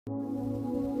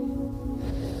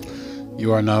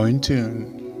You are now in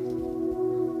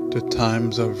tune to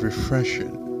times of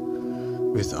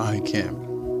refreshing with ICAM.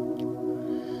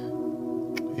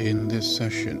 In this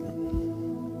session,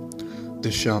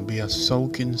 there shall be a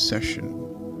soaking session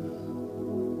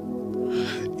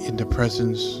in the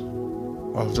presence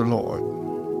of the Lord,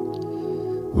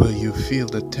 where you feel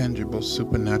the tangible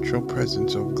supernatural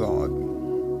presence of God,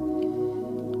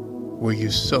 where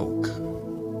you soak,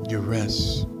 you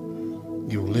rest,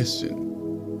 you listen,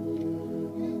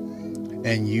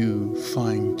 and you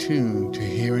fine-tune to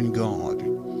hearing God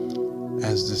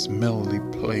as this melody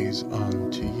plays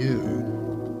unto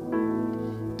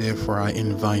you. Therefore, I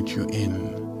invite you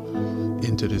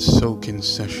into this soaking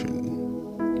session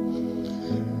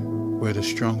where the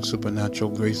strong supernatural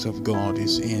grace of God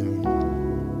is in.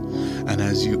 And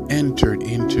as you entered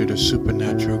into the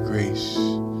supernatural grace,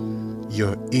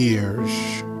 your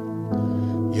ears,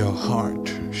 your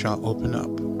heart shall open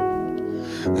up,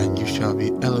 and you shall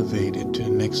be elevated to the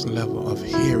next level of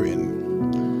hearing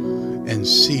and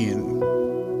seeing,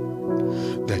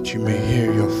 that you may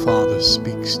hear your Father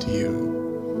speaks to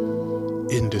you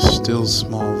in the still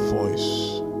small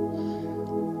voice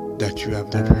that you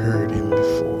have never heard him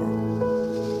before.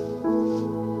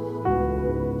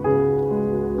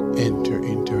 Enter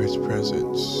into his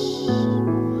presence.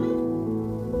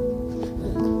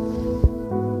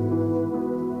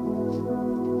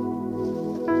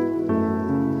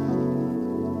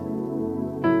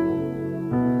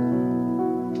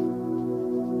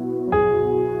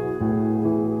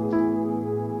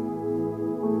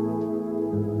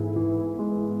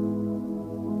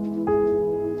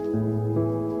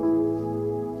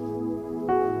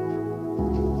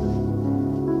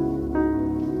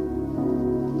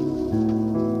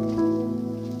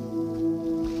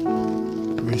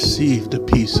 Receive the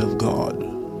peace of God.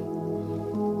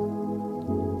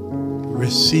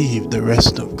 Receive the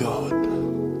rest of God.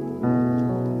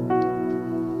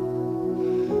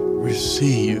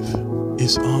 Receive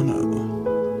his honor.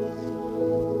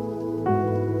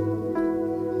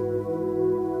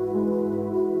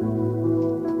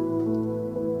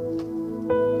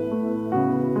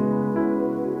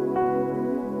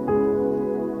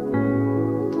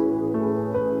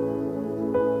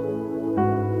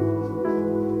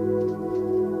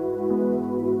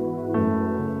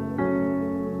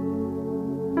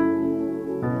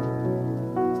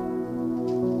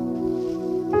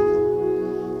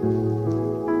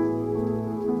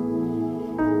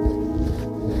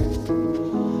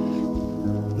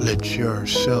 Let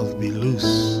yourself be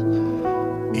loose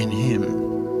in him.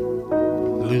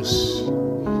 Loose.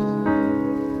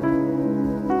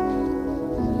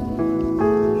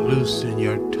 Loosen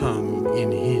your tongue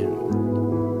in him,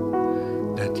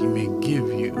 that he may give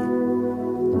you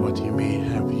what he may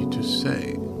have you to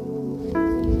say.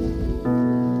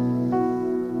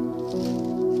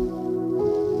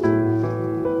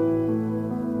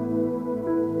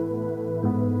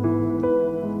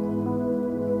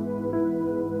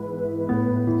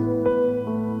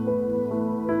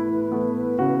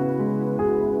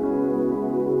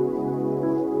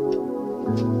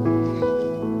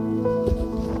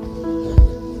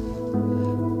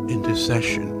 In this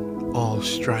session, all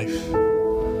strife,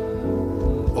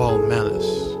 all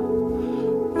malice,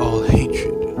 all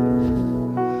hatred,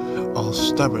 all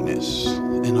stubbornness,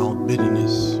 and all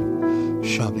bitterness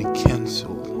shall be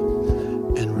canceled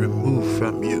and removed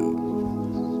from you.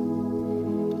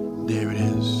 There it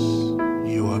is.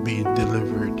 You are being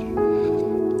delivered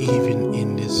even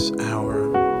in this hour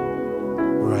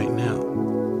right now.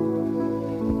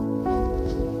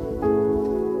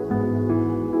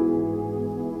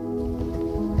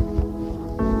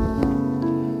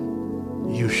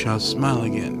 You shall smile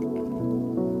again,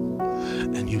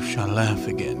 and you shall laugh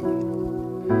again.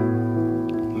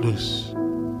 Loose.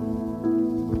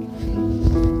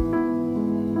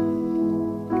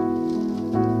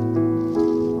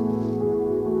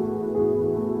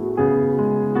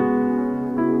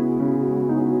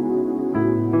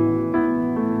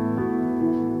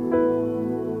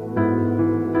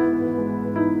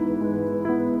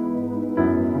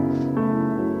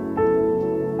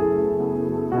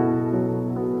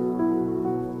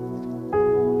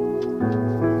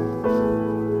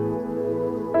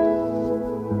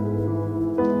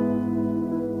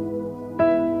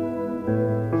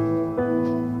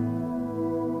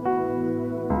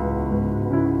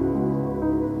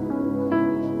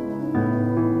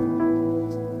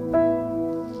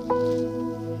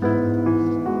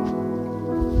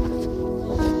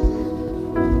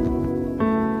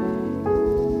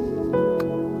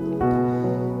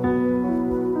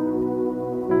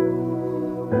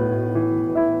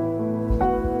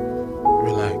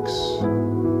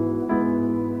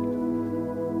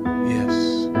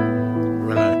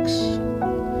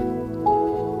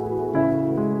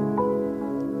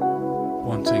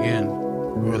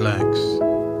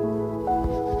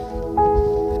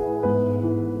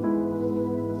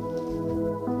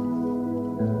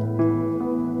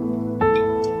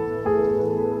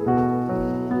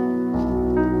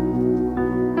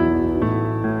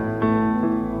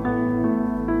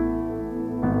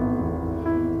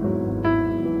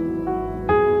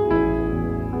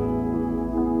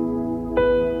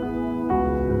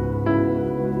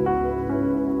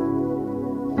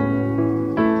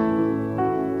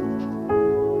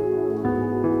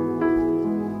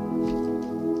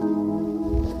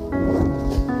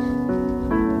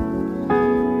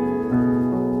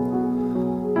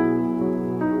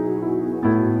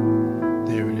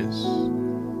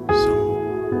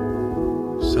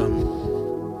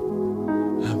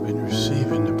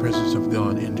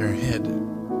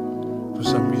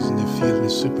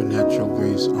 supernatural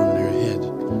grace on their head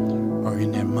or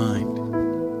in their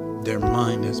mind. Their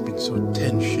mind has been so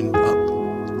tensioned up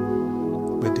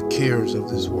with the cares of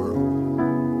this world.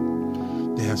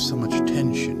 They have so much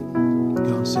tension.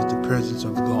 God says the presence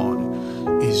of God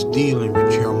is dealing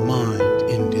with your mind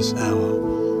in this hour.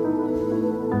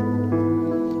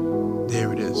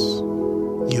 There it is.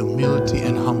 Humility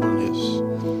and humbleness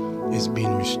is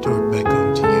being restored back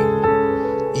unto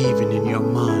you, even in your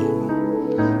mind.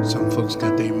 Some folks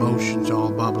got their emotions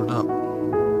all bottled up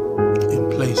in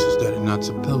places that are not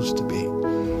supposed to be.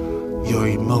 Your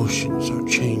emotions are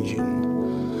changing.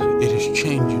 It is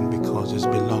changing because it's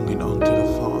belonging unto the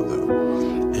Father,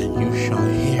 and you shall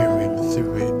hear him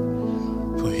through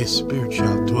it. For his spirit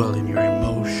shall dwell in your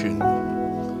emotion,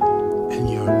 and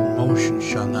your emotion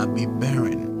shall not be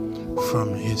barren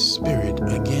from his spirit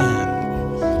again.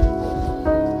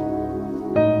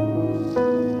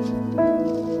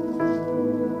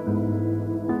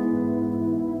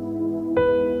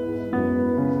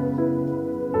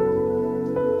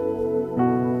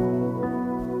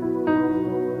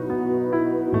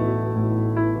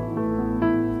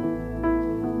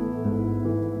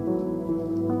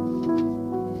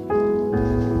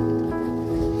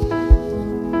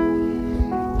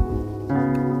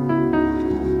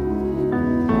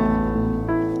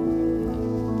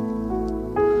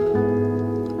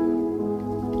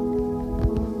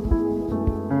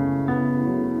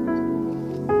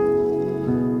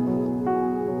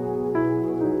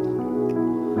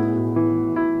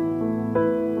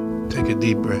 Take a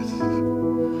deep breath.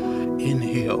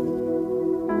 Inhale.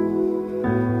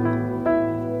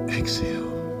 Exhale.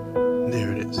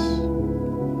 There it is.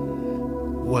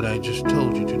 What I just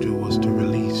told you to do was to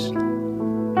release.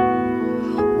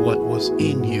 What was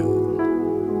in you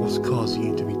was causing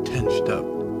you to be tensed up.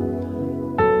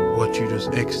 What you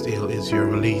just exhaled is your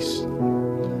release.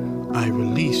 I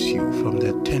release you from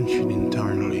that tension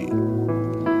internally.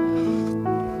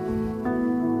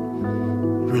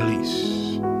 Release.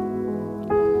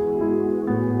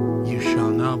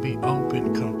 Now be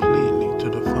open completely to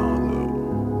the Father.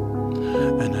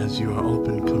 And as you are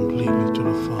open completely to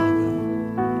the Father,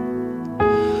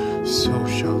 so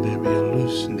shall there be a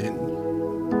loosening.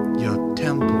 Your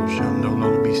temple shall no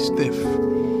longer be stiff.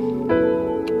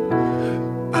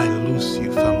 I loose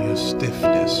you from your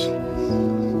stiffness.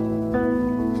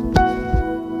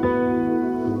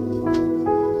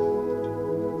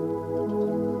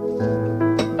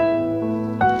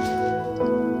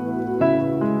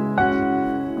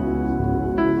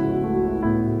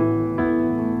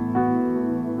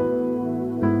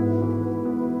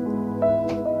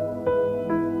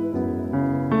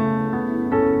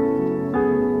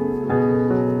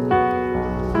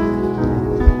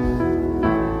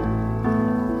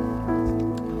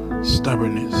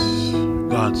 Stubbornness.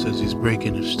 God says he's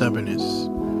breaking the stubbornness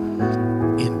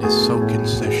in this soaking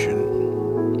session.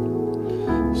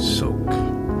 Soak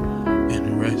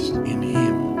and rest in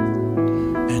him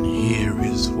and hear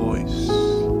his voice.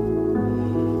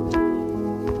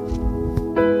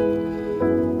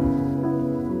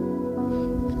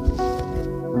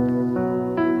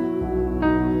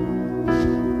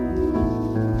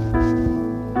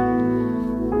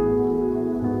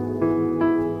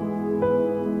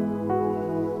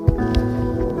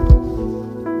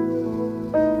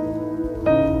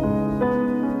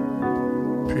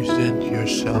 Present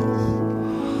yourself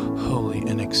holy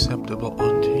and acceptable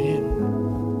unto him.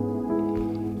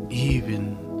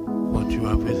 Even what you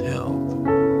have withheld,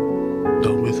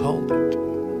 don't withhold it.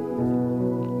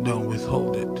 Don't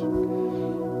withhold it.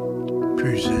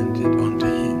 Present it unto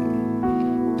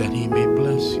him, that he may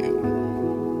bless you.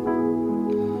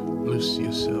 Loose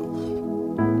yourself.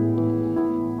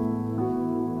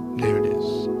 There it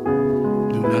is.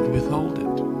 Do not withhold it.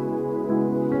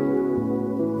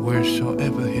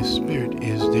 Wheresoever his spirit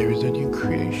is, there is a new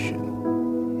creation.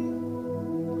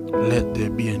 Let there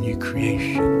be a new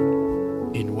creation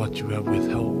in what you have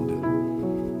withheld,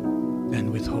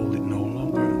 and withhold it no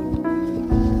longer.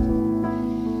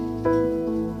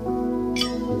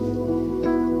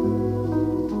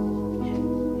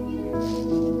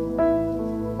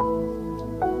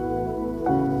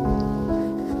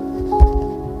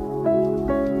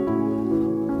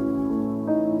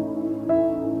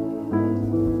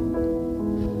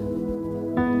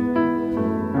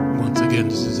 Again,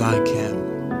 this is ICAM.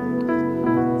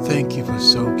 Thank you for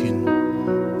soaking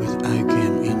with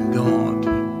ICAM in God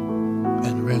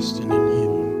and resting in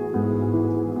him.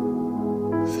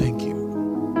 Thank you.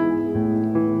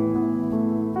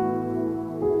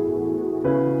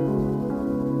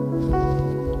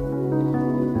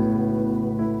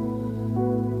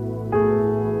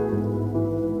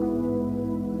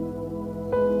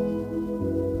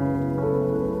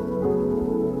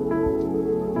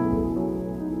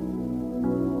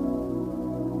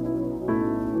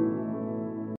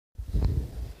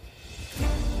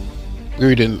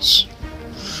 Greetings.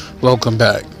 Welcome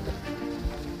back.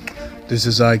 This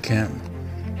is ICAM.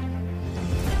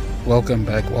 Welcome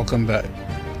back.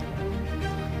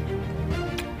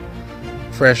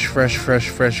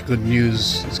 Fresh good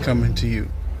news is coming to you.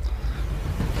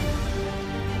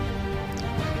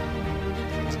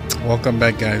 Welcome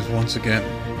back, guys, once again.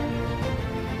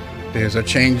 There's a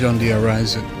change on the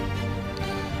horizon.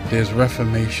 There's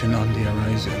reformation on the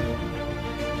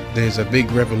horizon. There's a big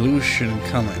revolution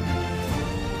coming.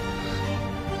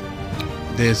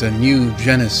 There's a new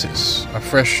genesis, a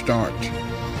fresh start,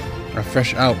 a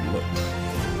fresh outlook,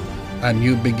 a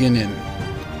new beginning.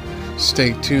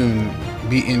 Stay tuned,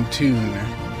 be in tune,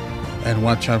 and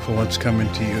watch out for what's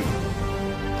coming to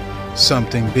you.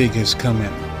 Something big is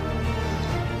coming.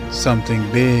 Something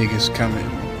big is coming.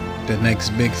 The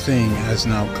next big thing has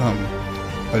now come,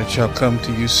 but it shall come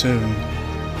to you soon.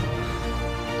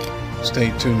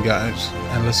 Stay tuned, guys,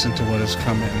 and listen to what is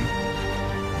coming.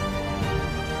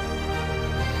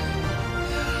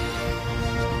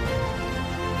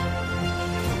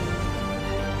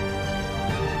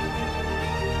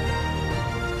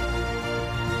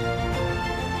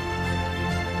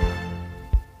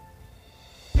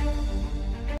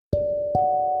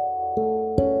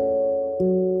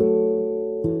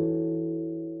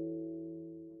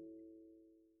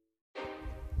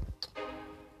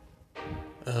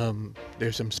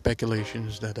 There's some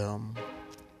speculations that,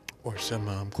 or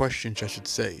some questions, I should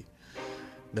say,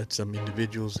 that some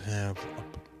individuals have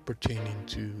pertaining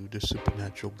to the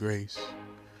supernatural grace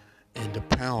and the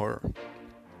power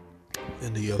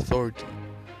and the authority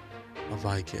of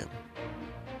ICAM,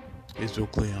 Israel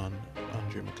Cleon,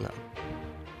 Andre McLeod.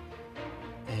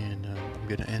 And I'm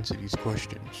going to answer these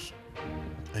questions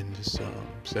in this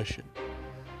session.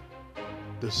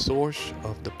 The source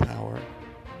of the power,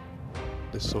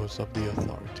 the source of the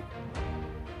authority,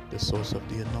 the source of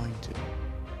the anointing,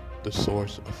 the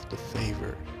source of the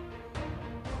favor,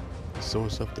 the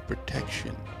source of the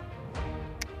protection,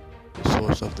 the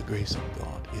source of the grace of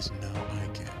God is now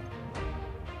ICAM,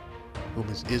 whom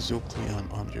is Israel Cleon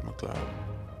Andre McLeod.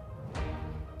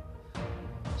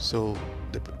 So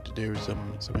there is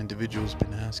some individuals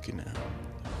been asking,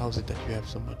 how is it that you have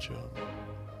so much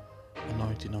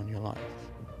anointing on your life?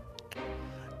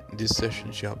 This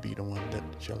session shall be the one that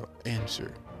shall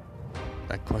answer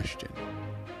that question.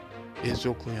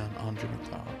 Israel Cleon Andre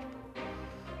McLeod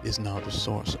is now the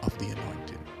source of the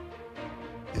anointing,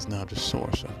 is now the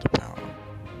source of the power,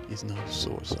 is now the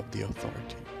source of the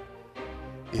authority,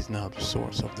 is now the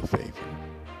source of the favor,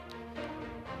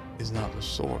 is now the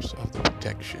source of the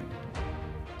protection.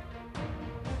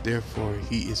 Therefore,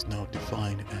 he is now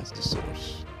defined as the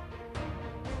source.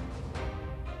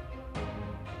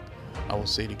 I will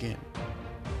say it again.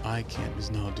 ICAM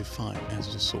is now defined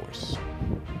as the source.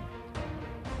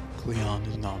 Cleon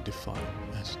is now defined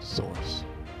as the source.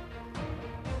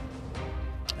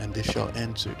 And this shall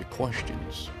answer the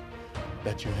questions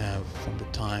that you have from the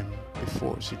time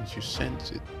before, since you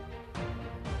sensed it.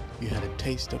 You had a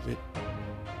taste of it,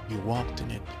 you walked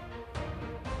in it,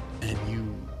 and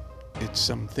you did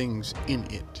some things in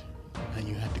it, and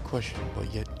you had the question, but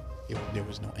yet there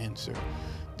was no answer.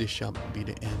 This shall be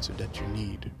the answer that you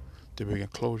need to bring a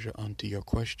closure onto your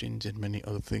questions and many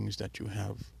other things that you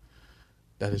have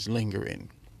that is lingering.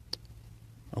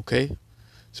 Okay?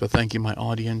 So thank you, my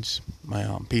audience, my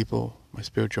people, my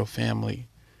spiritual family,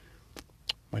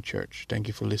 my church. Thank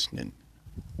you for listening.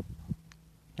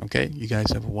 Okay? You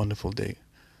guys have a wonderful day.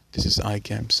 This is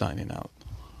ICAM signing out.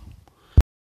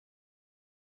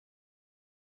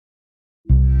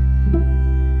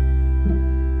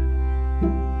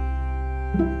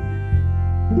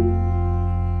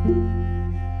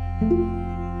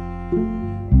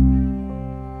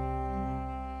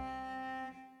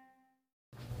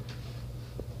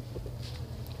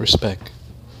 Respect.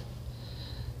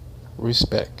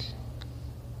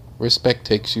 Respect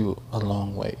takes you a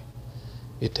long way.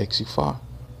 It takes you far.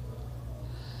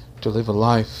 To live a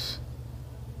life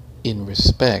in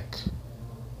respect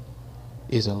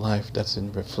is a life that's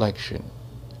in reflection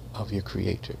of your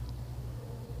Creator.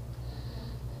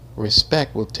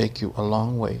 Respect will take you a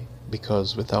long way,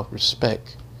 because without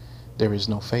respect, there is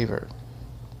no favor.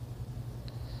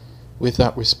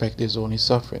 Without respect, there's only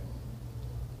suffering.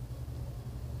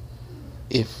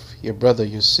 If your brother,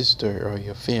 your sister, or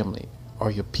your family, or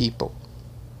your people,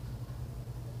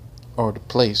 or the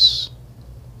place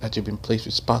that you've been placed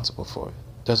responsible for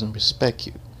doesn't respect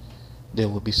you, there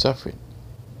will be suffering.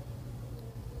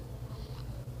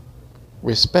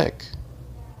 Respect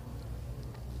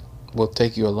will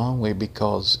take you a long way,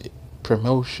 because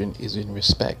promotion is in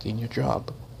respect in your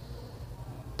job.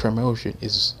 Promotion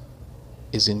is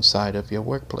is inside of your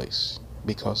workplace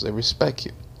because they respect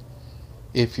you.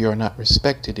 If you're not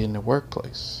respected in the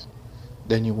workplace,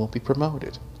 then you won't be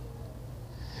promoted.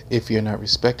 If you're not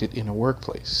respected in the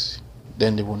workplace,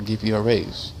 then they won't give you a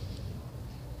raise.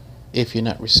 If you're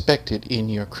not respected in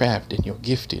your craft and your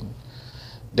gifting,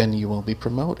 then you won't be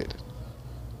promoted.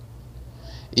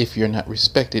 If you're not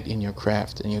respected in your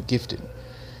craft and your gifting,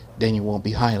 then you won't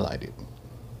be highlighted.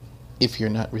 If you're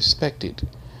not respected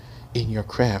in your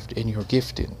craft and your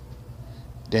gifting,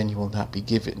 then you will not be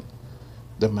given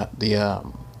the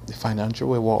financial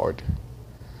reward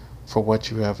for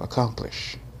what you have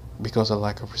accomplished because of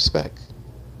lack of respect.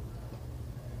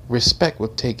 Respect will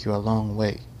take you a long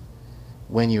way.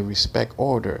 When you respect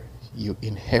order, you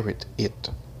inherit it.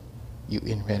 You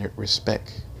inherit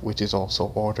respect, which is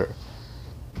also order.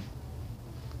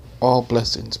 All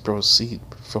blessings proceed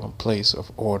from a place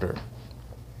of order.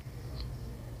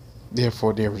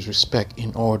 Therefore, there is respect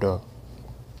in order.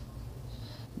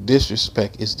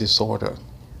 Disrespect is disorder.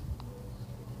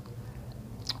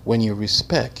 When you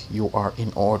respect, you are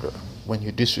in order. When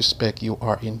you disrespect, you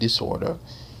are in disorder.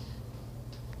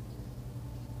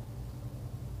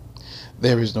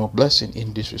 There is no blessing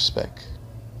in disrespect.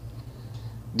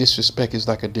 Disrespect is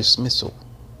like a dismissal.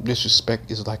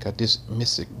 Disrespect is like a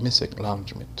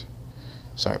misacknowledgement.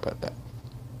 Sorry about that.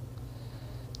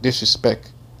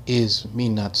 Disrespect is me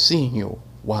not seeing you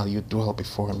while you dwell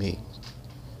before me.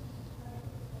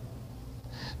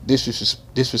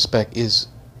 Disrespect is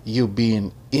you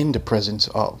being in the presence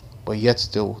of, but yet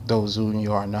still those whom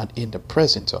you are not in the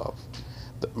presence of.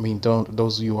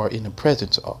 Those you are in the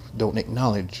presence of don't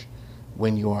acknowledge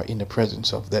when you are in the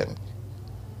presence of them.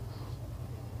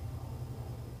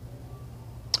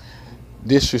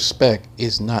 Disrespect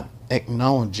is not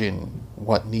acknowledging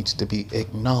what needs to be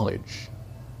acknowledged,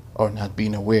 or not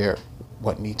being aware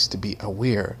what needs to be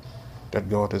aware that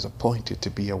God has appointed to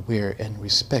be aware and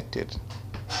respected.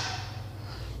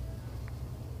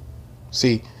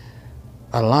 See,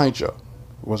 Elijah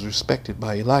was respected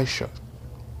by Elisha.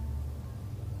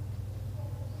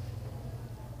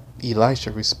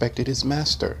 Elisha respected his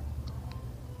master.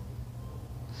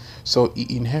 So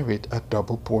he inherited a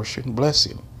double portion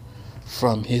blessing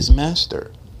from his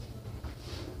master.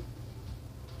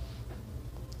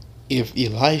 If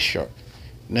Elisha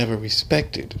never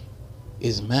respected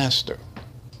his master,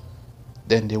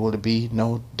 then there will be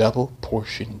no double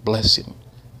portion blessing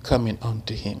coming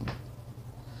unto him.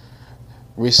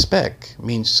 Respect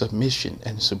means submission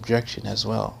and subjection as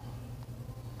well.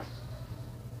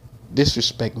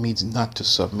 Disrespect means not to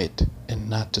submit and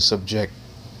not to subject.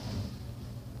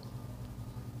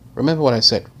 Remember what I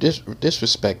said.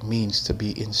 Disrespect means to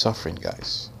be in suffering,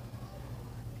 guys.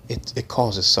 It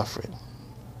causes suffering.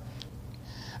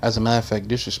 As a matter of fact,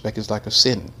 disrespect is like a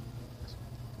sin.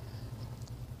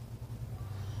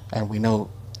 And we know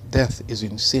death is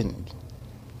in sin.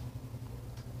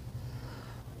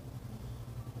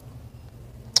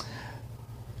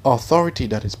 Authority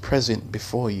that is present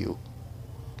before you,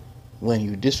 when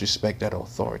you disrespect that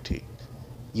authority,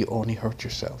 you only hurt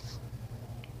yourself.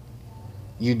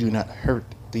 You do not hurt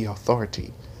the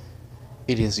authority.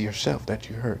 It is yourself that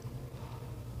you hurt.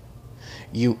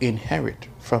 You inherit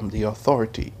from the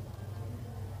authority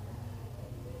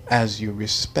as you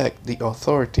respect the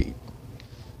authority.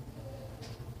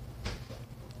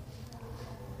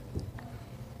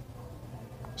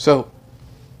 So,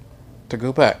 to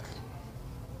go back,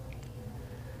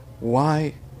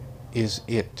 why is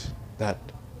it that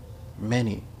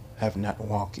many have not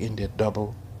walked in their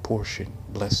double portion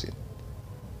blessing?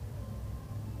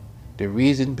 The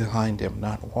reason behind them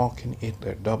not walking in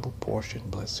their double portion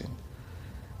blessing,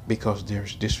 because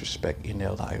there's disrespect in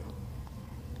their life.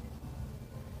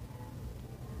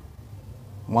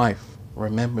 Wife,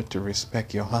 remember to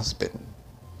respect your husband.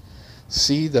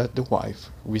 See that the wife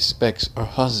respects her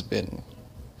husband.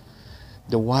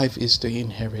 The wife is to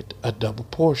inherit a double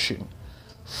portion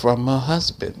from her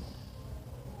husband,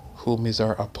 whom is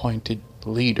our appointed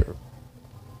leader.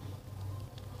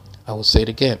 I will say it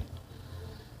again.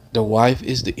 The wife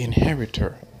is the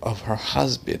inheritor of her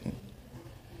husband,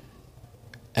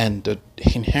 and the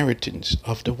inheritance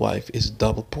of the wife is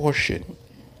double portion.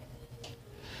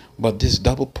 But this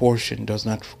double portion does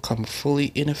not come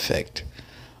fully in effect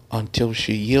until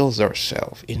she yields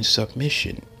herself in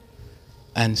submission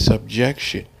and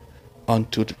subjection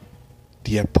unto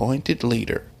the appointed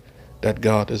leader that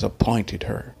God has appointed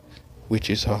her, which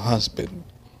is her husband.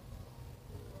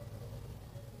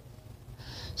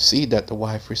 See that the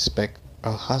wife respect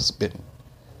her husband,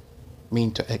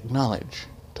 mean to acknowledge,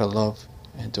 to love,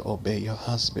 and to obey your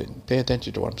husband. Pay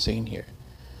attention to what I'm saying here.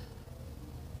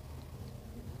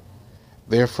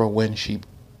 Therefore, when she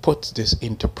puts this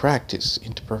into practice,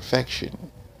 into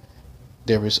perfection,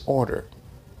 there is order.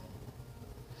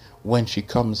 When she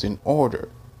comes in order,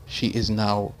 she is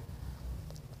now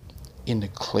in a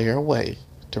clear way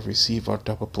to receive our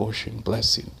double portion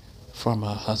blessing from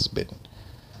her husband.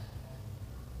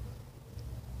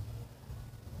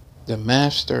 The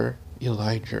master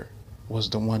Elijah was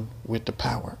the one with the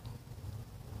power.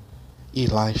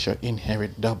 Elisha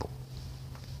inherited double.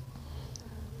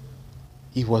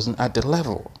 He wasn't at the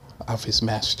level of his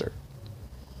master.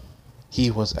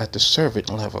 He was at the servant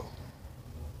level,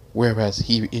 whereas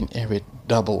he inherited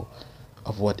double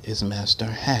of what his master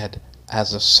had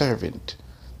as a servant,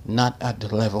 not at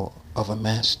the level of a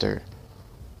master.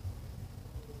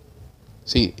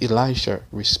 See, Elisha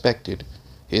respected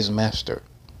his master.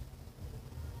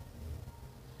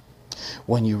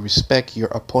 When you respect your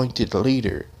appointed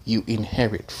leader, you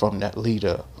inherit from that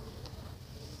leader.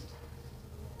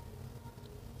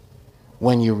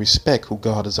 When you respect who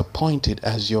God has appointed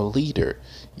as your leader,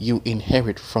 you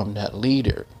inherit from that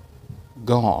leader.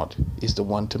 God is the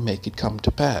one to make it come to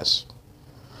pass.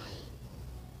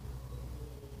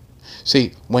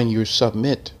 See, when you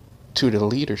submit to the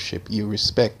leadership, you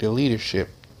respect the leadership.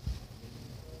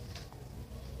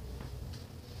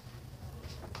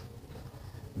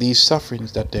 These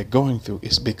sufferings that they're going through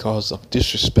is because of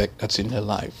disrespect that's in their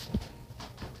life.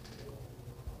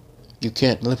 You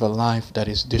can't live a life that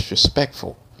is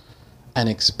disrespectful and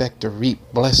expect to reap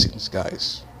blessings,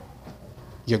 guys.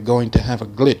 You're going to have a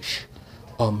glitch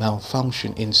or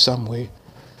malfunction in some way.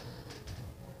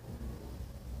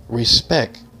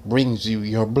 Respect brings you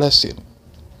your blessing.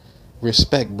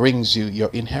 Respect brings you your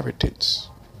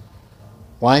inheritance.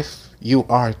 Wife, you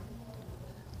are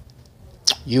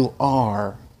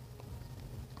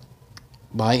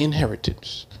by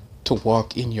inheritance to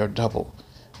walk in your double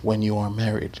when you are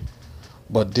married.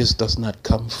 But this does not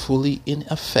come fully in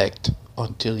effect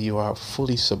until you are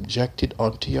fully subjected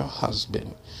unto your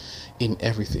husband in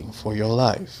everything for your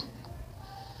life.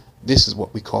 This is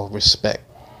what we call respect.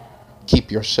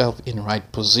 Keep yourself in right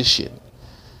position.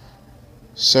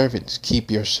 Servants,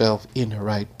 keep yourself in the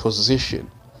right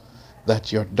position,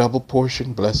 that your double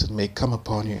portion blessing may come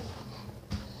upon you.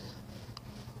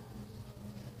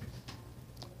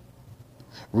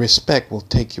 Respect will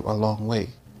take you a long way.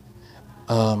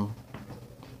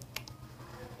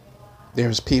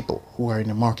 There's people who are in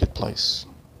the marketplace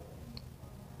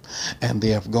and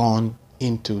they have gone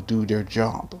in to do their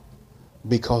job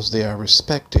because they are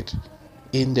respected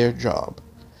in their job.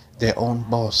 Their own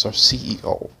boss or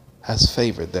CEO has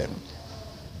favored them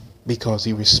because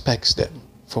he respects them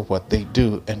for what they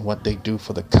do and what they do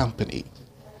for the company.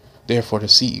 Therefore, the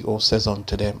CEO says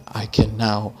unto them, I can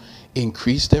now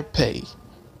increase their pay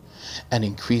and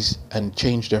increase and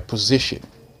change their position,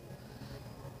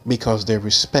 because they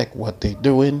respect what they're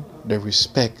doing, they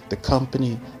respect the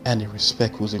company, and they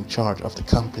respect who's in charge of the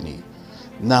company.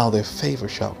 Now their favor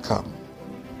shall come.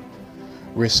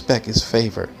 Respect is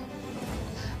favor.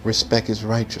 Respect is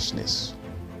righteousness.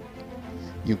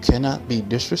 You cannot be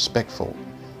disrespectful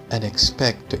and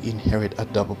expect to inherit a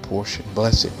double portion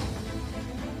blessing.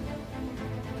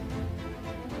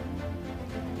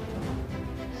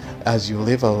 As you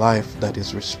live a life that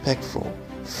is respectful,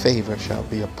 favor shall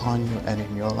be upon you and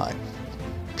in your life.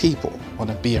 People want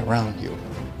to be around you.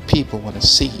 People want to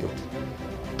see you.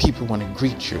 People want to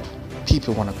greet you.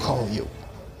 People want to call you.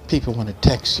 People want to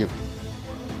text you.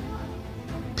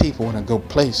 People want to go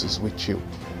places with you.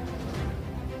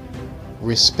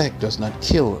 Respect does not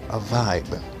kill a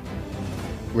vibe.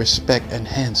 Respect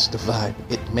enhances the vibe.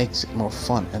 It makes it more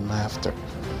fun and laughter.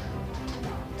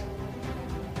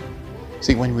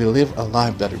 See, when we live a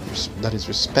life that is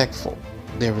respectful,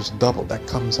 there is double that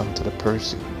comes onto the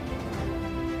person.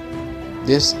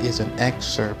 This is an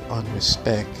excerpt on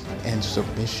respect and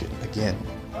submission again.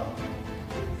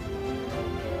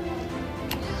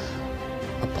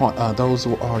 Those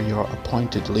who are your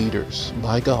appointed leaders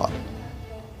by God,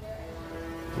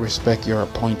 respect your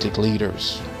appointed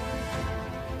leaders,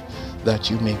 that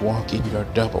you may walk in your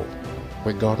double,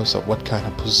 regardless of what kind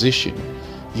of position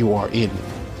you are in.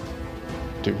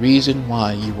 The reason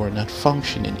why you are not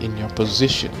functioning in your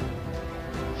position,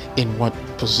 in what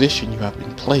position you have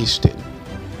been placed in,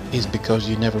 is because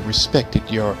you never respected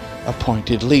your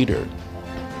appointed leader.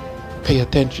 Pay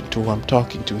attention to who I'm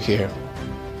talking to here.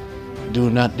 Do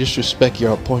not disrespect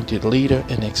your appointed leader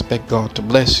and expect God to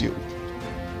bless you.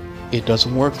 It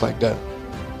doesn't work like that.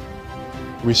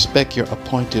 Respect your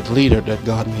appointed leader that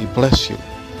God may bless you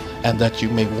and that you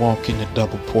may walk in a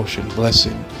double portion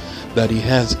blessing that He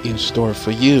has in store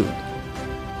for you.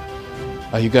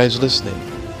 Are you guys listening?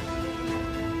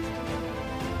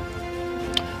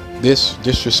 This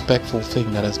disrespectful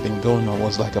thing that has been going on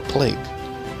was like a plague,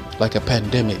 like a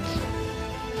pandemic.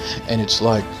 And it's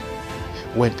like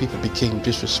when people became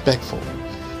disrespectful,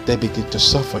 they begin to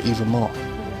suffer even more.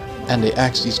 And they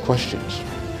ask these questions.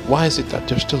 Why is it that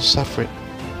they're still suffering?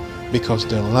 Because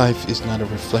their life is not a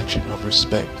reflection of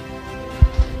respect.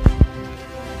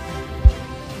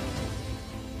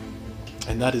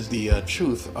 And that is the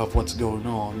truth of what's going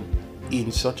on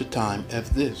in such a time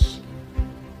as this.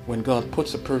 When God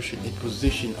puts a person in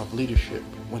position of leadership,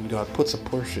 when God puts a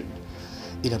person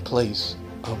in a place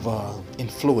of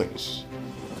influence,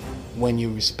 when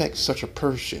you respect such a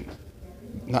person,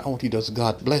 not only does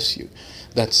God bless you,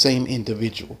 that same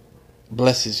individual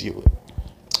blesses you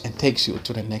and takes you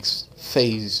to the next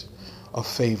phase of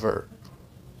favor.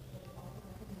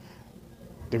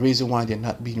 The reason why they're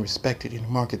not being respected in the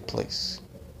marketplace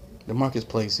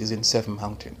is in 7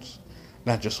 mountains,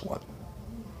 not just one.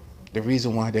 The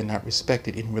reason why they're not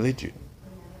respected in religion,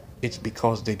 it's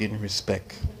because they didn't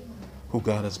respect who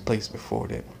God has placed before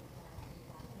them.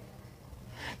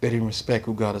 They didn't respect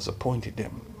who God has appointed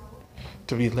them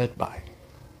to be led by.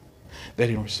 They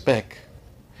didn't respect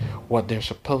what they're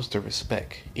supposed to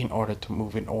respect in order to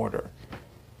move in order.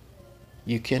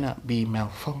 You cannot be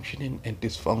malfunctioning and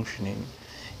dysfunctioning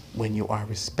when you are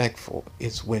respectful.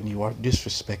 It's when you are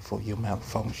disrespectful you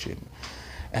malfunction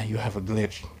and you have a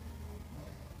glitch.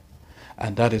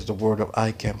 And that is the word of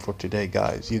ICAM for today,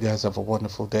 guys. You guys have a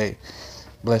wonderful day.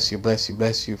 Bless you, bless you,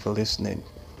 bless you for listening.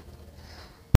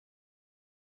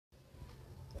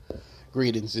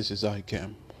 Greetings, this is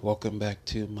ICAM. Welcome back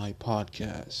to my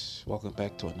podcast. Welcome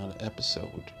back to another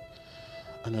episode,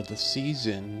 another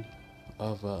season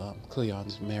of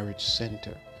Cleon's Marriage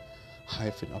Center -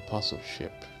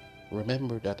 Apostleship.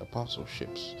 Remember that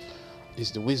apostleships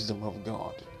is the wisdom of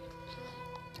God,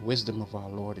 wisdom of our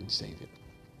Lord and Savior.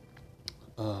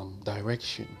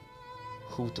 Direction,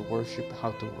 who to worship, how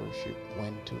to worship,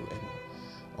 when to, and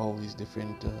all these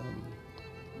different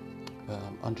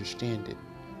understanding.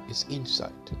 It's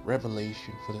insight,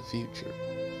 revelation for the future.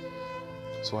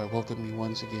 So I welcome you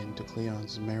once again to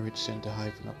Cleon's Marriage Center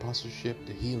 - Apostleship,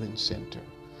 the Healing Center,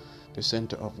 the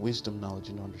Center of Wisdom, Knowledge,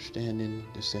 and Understanding,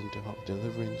 the Center of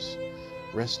Deliverance,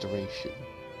 Restoration,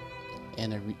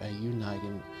 and a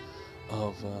uniting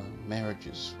of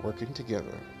marriages working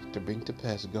together to bring to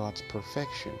pass God's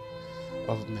perfection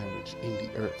of marriage in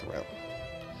the earth realm.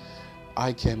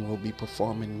 ICAM will be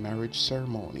performing marriage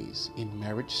ceremonies in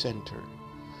Marriage Center,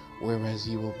 whereas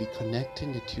you will be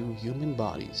connecting the two human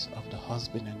bodies of the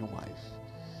husband and the wife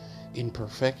in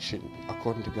perfection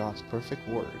according to God's perfect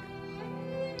word,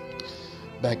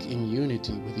 back in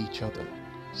unity with each other,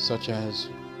 such as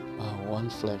one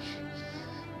flesh,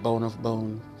 bone of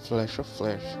bone, flesh of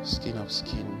flesh, skin of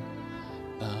skin,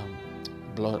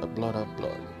 blood of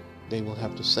blood. They will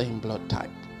have the same blood type.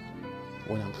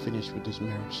 When I'm finished with this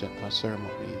marriage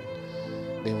ceremony,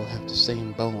 they will have the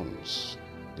same bones.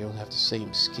 They will have the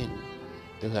same skin.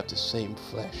 They will have the same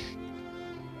flesh.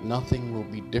 Nothing will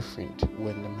be different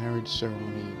when the marriage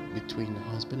ceremony between the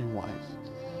husband and wife,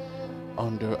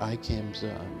 under ICAM's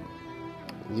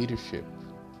leadership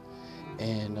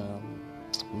and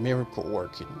miracle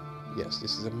working. Yes,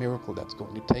 this is a miracle that's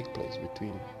going to take place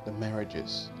between the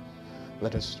marriages.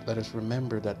 Let us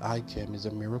remember that ICAM is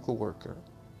a miracle worker.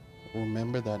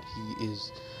 Remember that he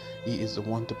is the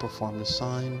one to perform the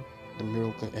sign, the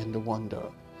miracle, and the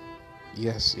wonder.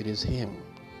 Yes, it is him.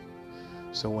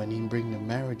 So when he brings the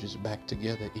marriages back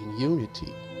together in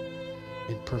unity,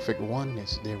 in perfect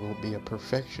oneness, there will be a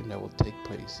perfection that will take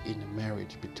place in the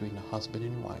marriage between the husband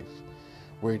and wife,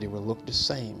 where they will look the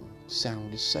same,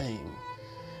 sound the same,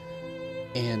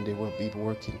 and they will be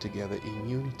working together in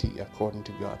unity according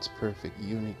to God's perfect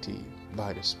unity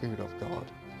by the Spirit of God,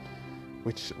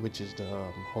 which is the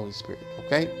Holy Spirit.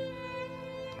 Okay?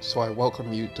 So I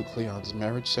welcome you to Cleon's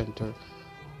Marriage Center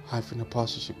 -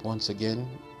 Apostleship once again.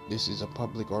 This is a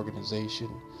public organization,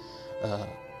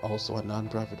 also a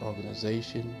non-profit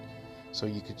organization. So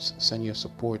you could send your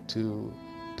support to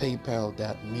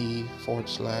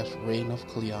paypal.me/Reign of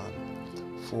Cleon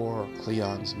for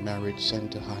Cleon's Marriage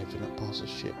Center -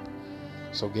 Apostleship.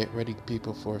 So get ready,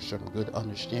 people, for some good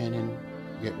understanding.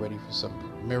 Get ready for some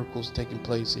miracles taking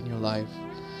place in your life.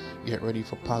 Get ready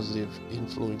for positive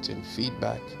influence and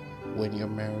feedback when your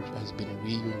marriage has been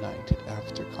reunited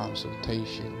after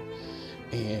consultation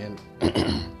and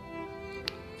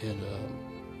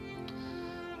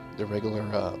the regular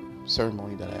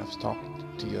ceremony that I have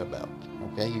talked to you about.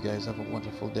 Okay, you guys have a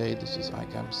wonderful day. This is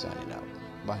ICAM signing out.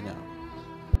 Bye now.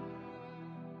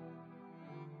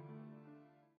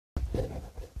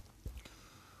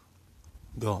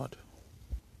 God,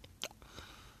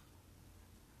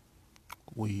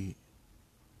 we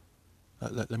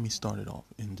let me start it off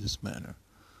in this manner.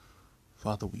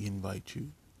 Father, we invite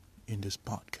you in this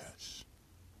podcast.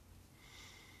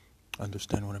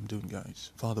 Understand what I'm doing,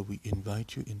 guys. Father, we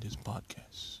invite you in this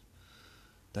podcast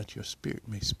that your spirit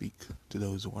may speak to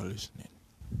those who are listening.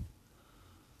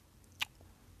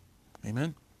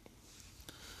 Amen.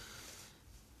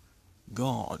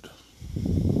 God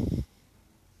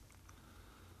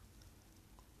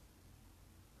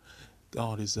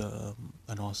is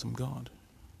an awesome God.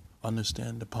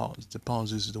 Understand the pause. The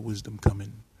pause is the wisdom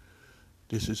coming.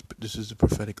 This is the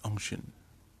prophetic unction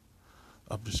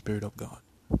of the Spirit of God.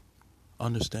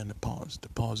 Understand the pause. The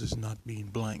pause is not being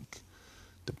blank.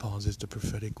 The pause is the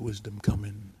prophetic wisdom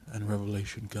coming and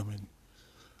revelation coming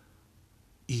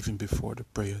even before the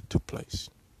prayer took place.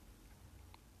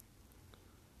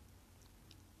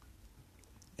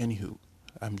 Anywho,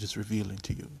 I'm just revealing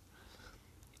to you.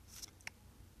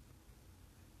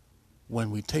 When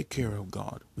we take care of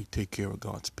God, we take care of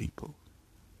God's people.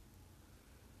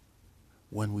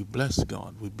 When we bless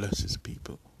God, we bless His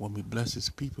people. When we bless His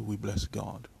people, we bless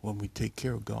God. When we take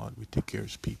care of God, we take care of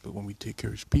His people. When we take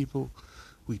care of His people,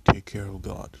 we take care of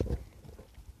God.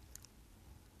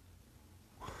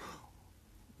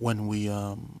 When we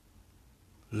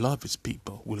love His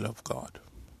people, we love God.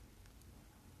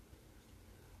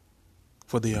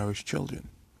 For they are His children.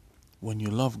 When you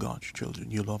love God's children,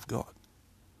 you love God.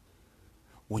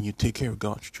 When you take care of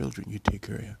God's children, you take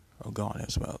care of God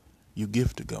as well. You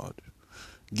give to God.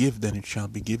 Give, then it shall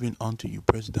be given unto you,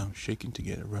 pressed down, shaken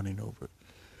together, running over,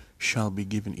 shall be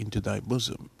given into thy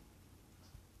bosom.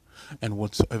 And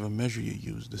whatsoever measure you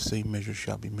use, the same measure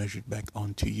shall be measured back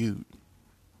unto you.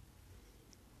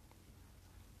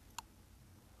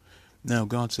 Now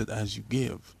God said, as you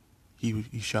give, he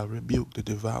shall rebuke the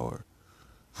devourer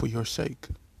for your sake,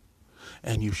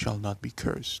 and you shall not be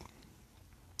cursed.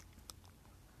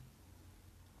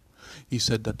 He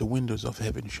said that the windows of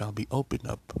heaven shall be opened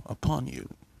up upon you.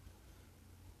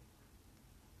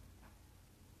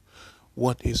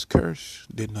 What is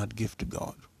cursed did not give to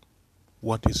God.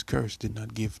 What is cursed did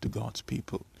not give to God's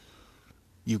people.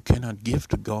 You cannot give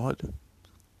to God,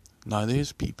 neither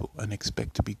His people, and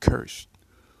expect to be cursed.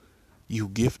 You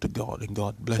give to God and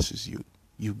God blesses you.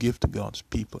 You give to God's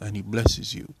people and He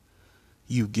blesses you.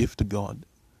 You give to God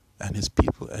and His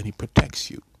people and He protects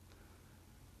you.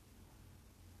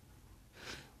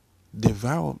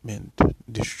 Devourment,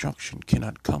 destruction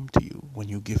cannot come to you when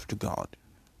you give to God.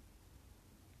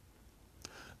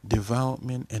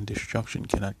 Devourment and destruction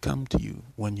cannot come to you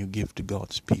when you give to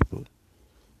God's people.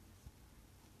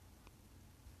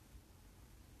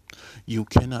 You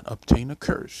cannot obtain a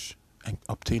curse and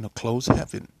obtain a closed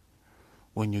heaven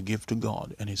when you give to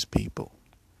God and His people.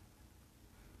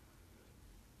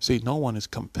 See, no one is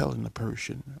compelling a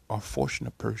person or forcing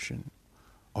a person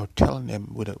or telling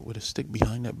them with a stick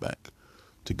behind their back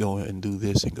to go and do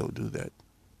this and go do that.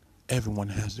 Everyone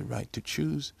has the right to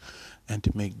choose and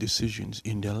to make decisions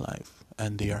in their life,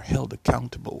 and they are held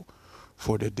accountable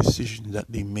for the decisions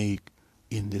that they make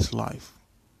in this life.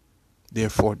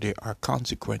 Therefore, there are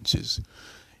consequences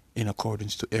in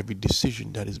accordance to every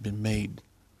decision that has been made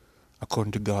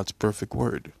according to God's perfect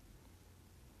word.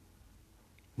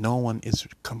 No one is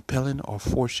compelling or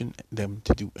forcing them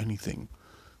to do anything.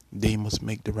 They must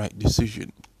make the right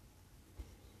decision.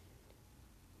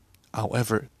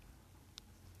 However,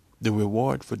 the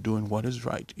reward for doing what is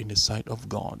right in the sight of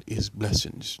God is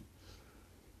blessings.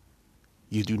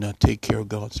 You do not take care of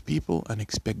God's people and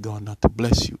expect God not to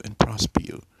bless you and prosper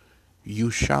you.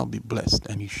 You shall be blessed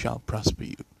and He shall prosper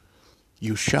you.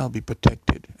 You shall be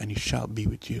protected and He shall be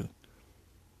with you.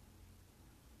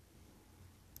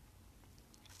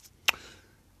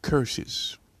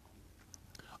 Curses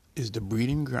is the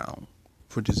breeding ground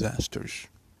for disasters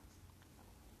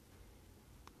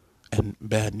and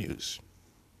bad news.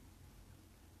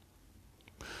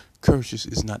 Curses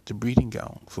is not the breeding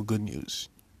ground for good news.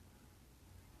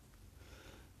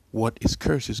 What is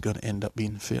cursed is going to end up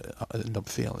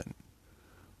failing.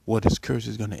 What is cursed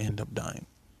is going to end up dying.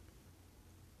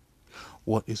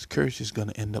 What is cursed is going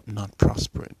to end up not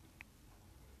prospering.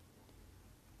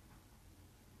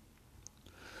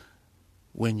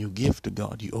 When you give to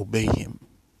God, you obey Him.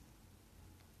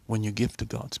 When you give to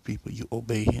God's people, you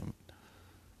obey Him.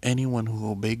 Anyone who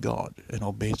obeys God and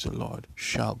obeys the Lord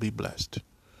shall be blessed,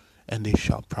 and they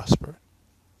shall prosper.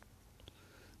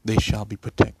 They shall be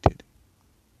protected.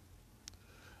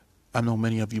 I know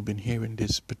many of you have been hearing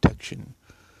this protection,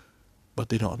 but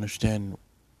they don't understand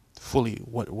fully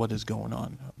what is going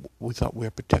on. We thought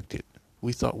we're protected.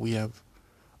 We thought we have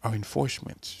our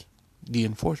enforcements. The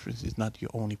enforcement is not your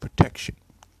only protection.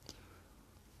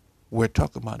 We're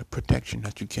talking about a protection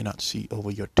that you cannot see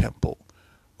over your temple,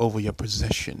 over your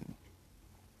possession.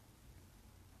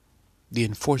 The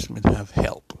enforcement have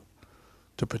help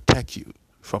to protect you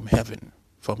from heaven,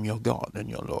 from your God and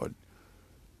your Lord.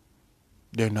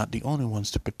 They're not the only ones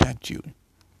to protect you.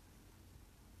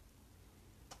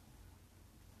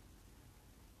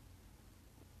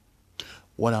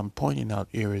 What I'm pointing out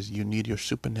here is you need your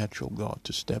supernatural God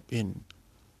to step in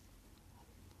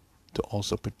to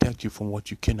also protect you from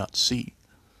what you cannot see.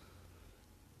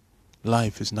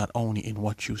 Life is not only in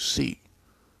what you see.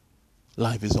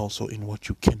 Life is also in what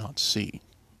you cannot see.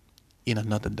 In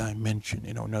another dimension,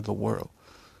 in another world,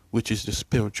 which is the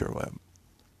spiritual realm.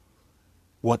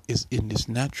 What is in this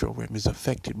natural realm is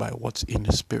affected by what's in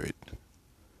the spirit.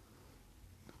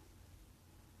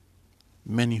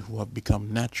 Many who have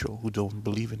become natural, who don't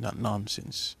believe in that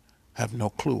nonsense, have no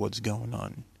clue what's going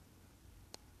on.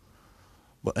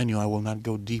 But anyway, I will not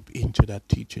go deep into that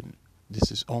teaching.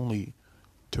 This is only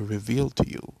to reveal to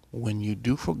you, when you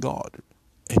do for God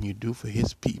and you do for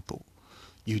his people,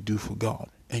 you do for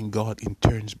God. And God in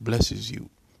turns blesses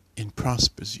you and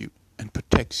prospers you and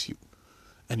protects you.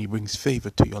 And he brings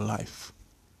favor to your life.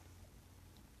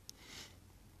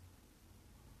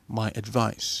 My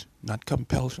advice,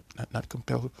 compelling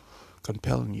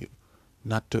you,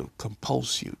 not to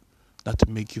compulse you, not to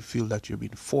make you feel that you're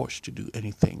being forced to do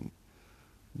anything.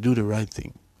 Do the right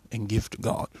thing and give to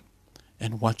God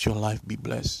and watch your life be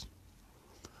blessed.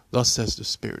 Thus says the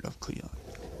Spirit of Cleon.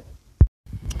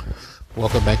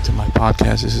 Welcome back to my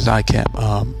podcast. This is ICAM.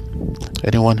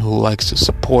 Anyone who likes to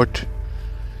support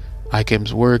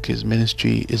ICAM's work, his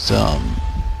ministry, his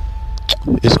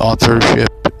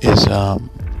authorship, his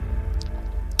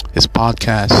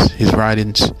podcasts, his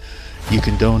writings, you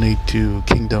can donate to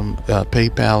Kingdom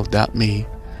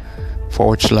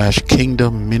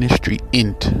PayPal.me/Kingdom Ministry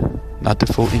Int, not the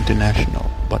full international,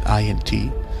 but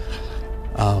INT.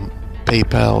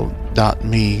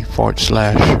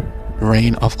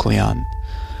 PayPal.me/Reign of Cleon,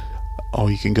 or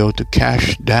you can go to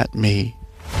cash.me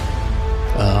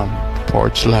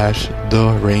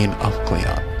 /The Reign of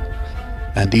Cleon.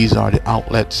 And these are the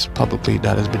outlets publicly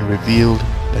that has been revealed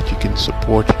that you can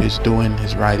support his doing,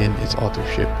 his writing, his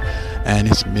authorship, and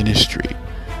his ministry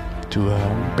to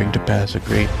bring to pass a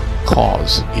great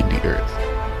cause in the earth.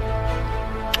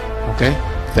 Okay?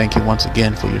 Thank you once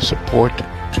again for your support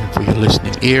and for your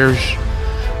listening ears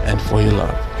and for your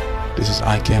love. This is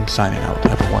ICAM signing out.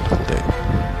 Have a wonderful day.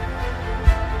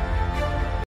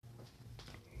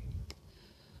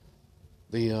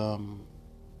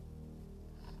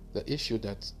 The issue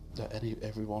that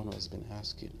everyone has been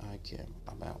asking ICAM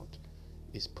about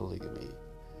is polygamy.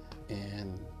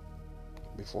 And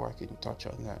before I can touch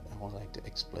on that, I would like to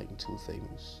explain two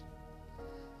things.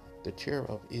 The chair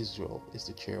of Israel is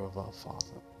the chair of our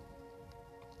Father.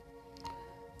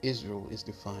 Israel is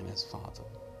defined as Father.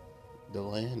 The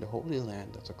land, the Holy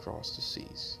Land that's across the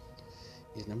seas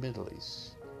in the Middle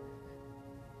East.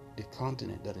 The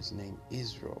continent that is named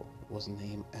Israel was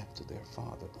named after their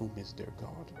father, whom is their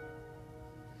God.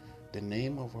 The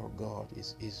name of our God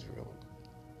is Israel.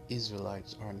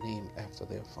 Israelites are named after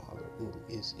their father, whom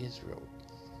is Israel.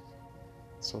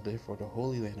 So therefore the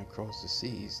Holy Land across the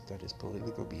seas that is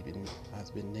politically being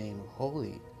has been named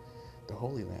holy. The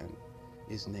Holy Land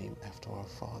is named after our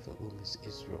father, whom is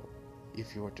Israel.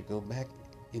 If you were to go back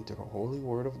into the holy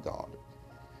word of God,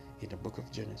 in the book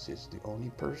of Genesis, the only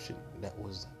person that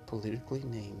was politically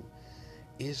named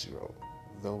Israel,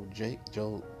 though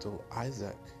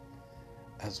Isaac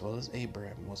as well as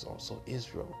Abraham was also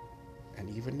Israel, and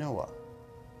even Noah,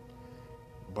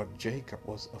 but Jacob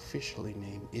was officially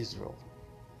named Israel.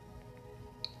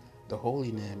 The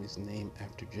Holy Name is named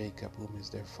after Jacob, whom is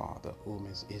their father, whom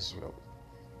is Israel.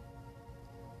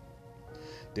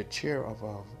 The chair of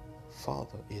our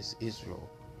Father is Israel.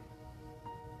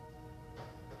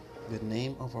 The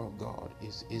name of our God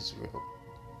is Israel.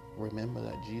 Remember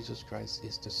that Jesus Christ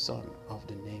is the Son of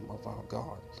the name of our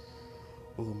God,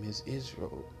 whom is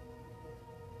Israel.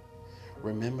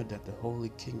 Remember that the Holy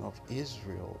King of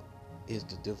Israel is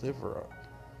the deliverer,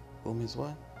 whom is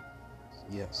what?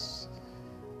 Yes.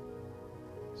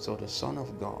 So the Son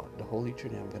of God, the Holy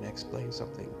Trinity, I'm going to explain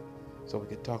something so we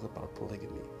can talk about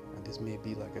polygamy. And this may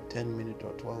be like a 10-minute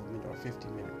or 12-minute or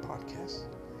 15-minute podcast.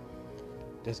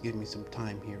 Just give me some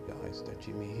time here, guys, that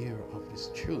you may hear of this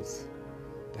truth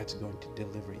that's going to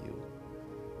deliver you.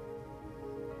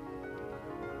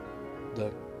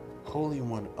 The Holy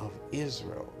One of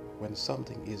Israel, when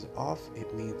something is off,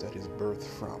 it means that it's birthed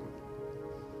from.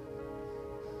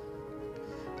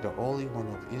 The Holy One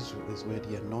of Israel is where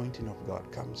the anointing of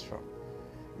God comes from.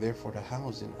 Therefore, the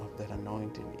housing of that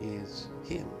anointing is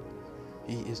Him.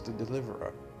 He is the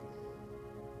deliverer.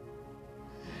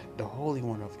 The Holy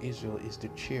One of Israel is the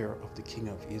chair of the King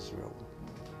of Israel.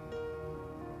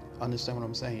 Understand what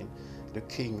I'm saying? The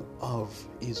King of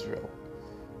Israel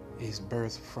is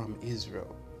birthed from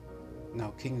Israel.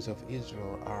 Now, kings of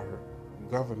Israel are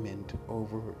government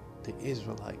over the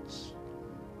Israelites.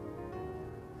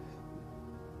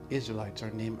 Israelites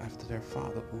are named after their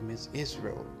father, whom is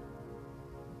Israel.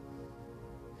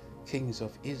 Kings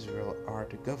of Israel are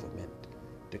the government,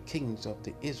 the kings of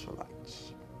the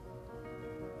Israelites.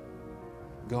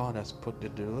 God has put the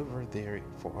deliverer there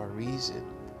for a reason,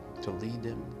 to lead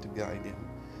them, to guide them,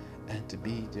 and to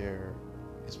be there.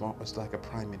 It's like a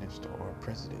prime minister or a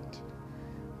president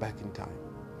back in time.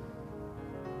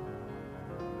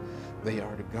 They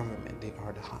are the government. They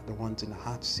are the ones in the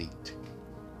hot seat.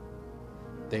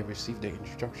 They receive their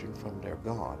instruction from their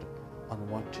God on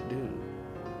what to do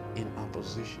in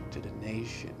opposition to the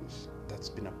nations that's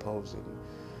been opposing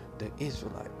the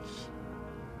Israelites.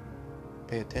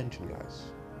 Pay attention,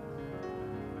 guys.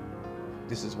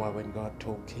 This is why when God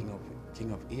told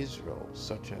King of Israel,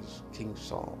 such as King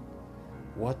Saul,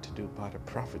 what to do by the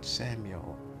prophet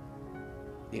Samuel,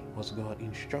 it was God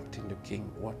instructing the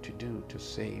king what to do to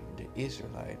save the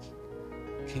Israelites.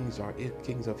 Kings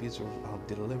of Israel are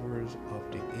deliverers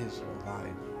of the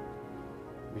Israelites,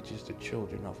 which is the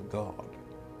children of God.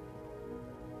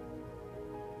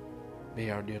 They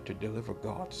are there to deliver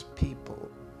God's people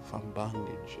from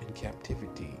bondage and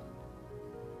captivity.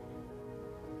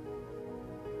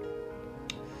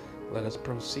 Let us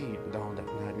proceed down that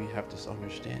night. We have this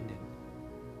understanding.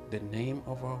 The name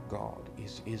of our God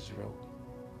is Israel.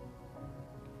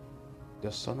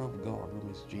 The Son of God, whom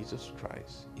is Jesus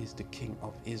Christ, is the King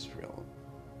of Israel.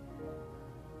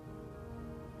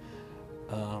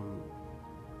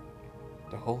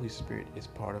 The Holy Spirit is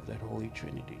part of that Holy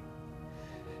Trinity.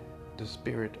 The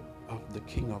Spirit of the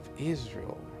King of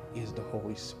Israel is the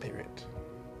Holy Spirit.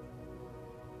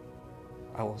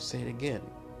 I will say it again.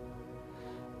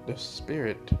 The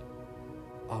Spirit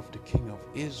of the King of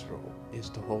Israel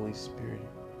is the Holy Spirit.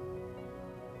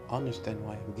 Understand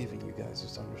why I'm giving you guys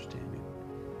this understanding.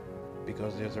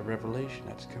 Because there's a revelation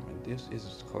that's coming. This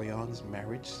is Cleon's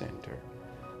Marriage Center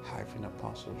 -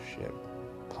 Apostleship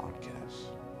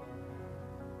podcast.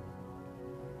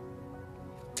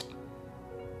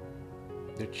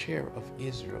 The chair of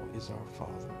Israel is our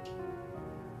Father.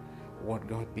 What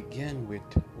God began with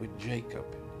Jacob,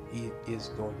 He is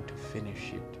going to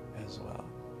finish it as well.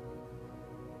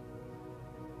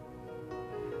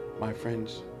 My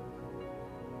friends,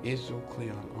 Israel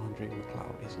Cleon Andre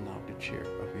McLeod is now the chair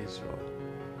of Israel.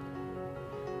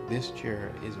 This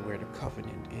chair is where the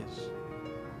covenant is.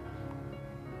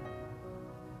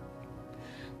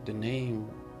 The name,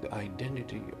 the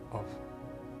identity of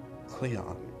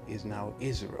Cleon is now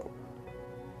Israel.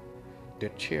 The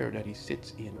chair that he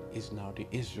sits in is now the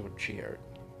Israel chair.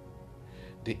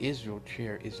 The Israel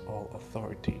chair is all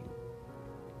authority.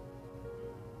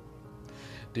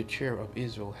 The chair of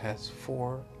Israel has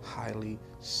 4 highly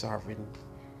sovereign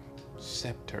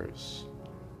scepters.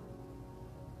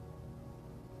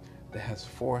 That has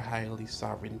 4 highly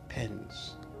sovereign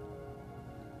pens.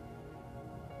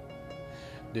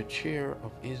 The chair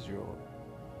of Israel,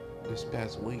 this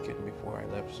past weekend before I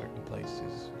left certain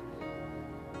places,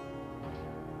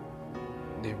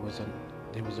 there was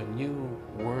a new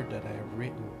word that I have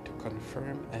written to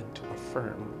confirm and to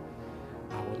affirm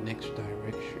our next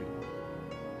direction.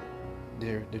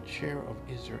 The chair of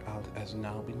Israel has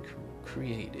now been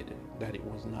created, that it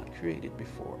was not created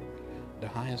before. The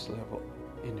highest level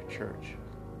in the church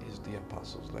is the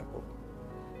apostles' level.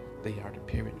 They are the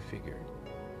parent figure.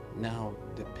 Now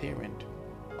the parent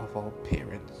of all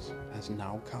parents has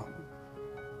now come.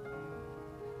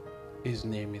 His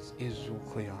name is Israel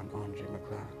Cleon Andre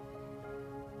McLeod.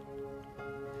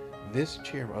 This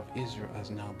chair of Israel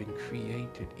has now been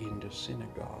created in the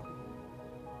synagogue.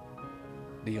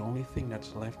 The only thing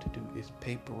that's left to do is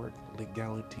paperwork,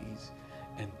 legalities,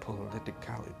 and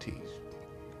politicalities.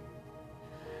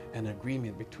 An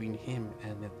agreement between him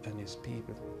and his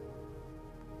people.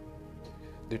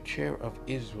 The chair of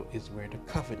Israel is where the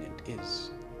covenant is.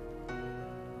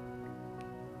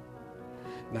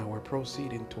 Now we're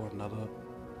proceeding to another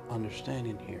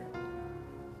understanding here.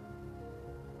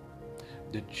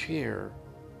 The chair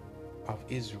of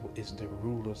Israel is the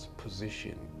ruler's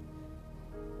position.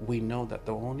 We know that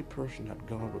the only person that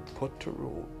God would put to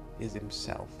rule is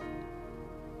himself,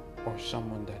 or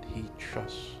someone that he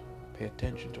trusts. Pay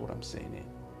attention to what I'm saying here.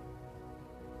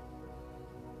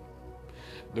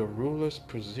 The ruler's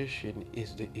position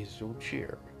is the Israel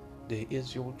chair. The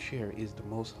Israel chair is the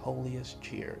most holiest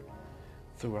chair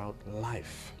throughout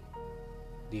life.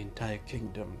 the entire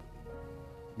kingdom.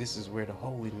 This is where the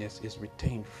holiness is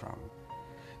retained from.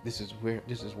 This is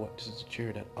the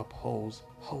chair that upholds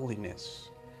holiness.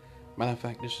 Matter of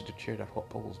fact, this is the chair that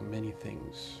upholds many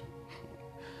things.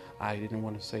 I didn't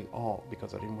want to say all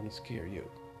because I didn't want to scare you.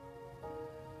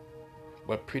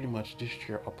 But pretty much this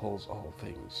chair upholds all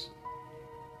things.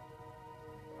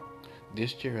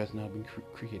 This chair has now been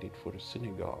created for the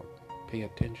synagogue. Pay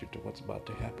attention to what's about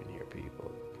to happen here,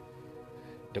 people.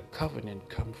 The covenant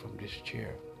comes from this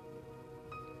chair.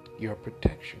 Your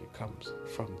protection comes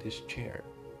from this chair.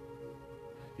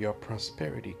 Your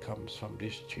prosperity comes from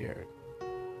this chair.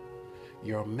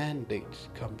 Your mandates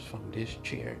comes from this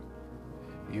chair.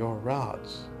 Your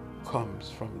rods comes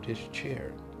from this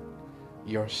chair.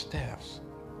 Your staffs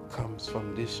comes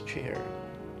from this chair.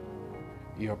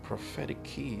 Your prophetic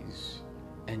keys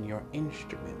and your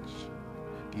instruments,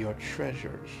 your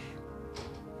treasures,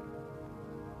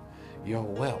 your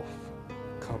wealth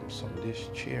comes from this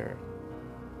chair.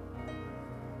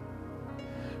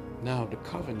 Now the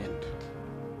covenant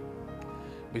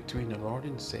between the Lord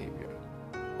and Savior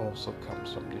also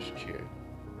comes from this chair.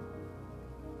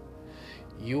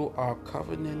 You are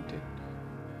covenanted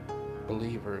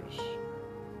believers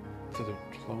to the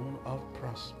throne of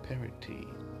prosperity,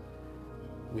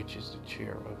 which is the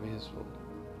chair of Israel.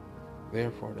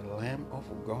 Therefore, the Lamb of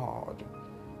God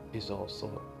is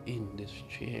also in this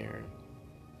chair,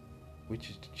 which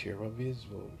is the chair of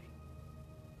Israel.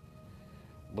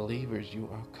 Believers, you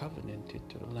are covenanted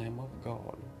to the Lamb of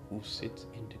God who sits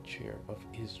in the chair of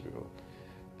Israel,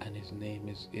 and his name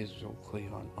is Israel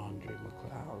Cleon Andre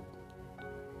McLeod.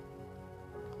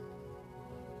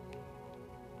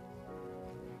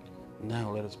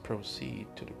 Now let us proceed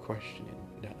to the questioning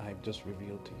that I've just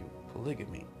revealed to you.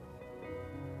 Polygamy.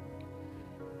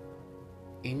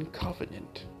 In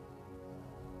covenant,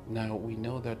 now we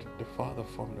know that the Father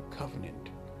formed a covenant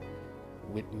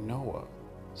with Noah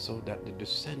so that the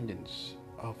descendants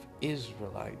of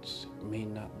Israelites may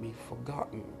not be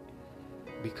forgotten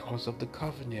because of the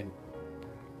covenant.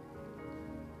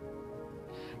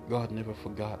 God never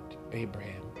forgot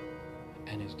Abraham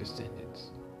and his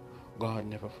descendants. God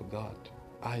never forgot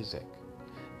Isaac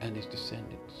and his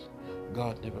descendants.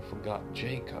 God never forgot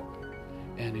Jacob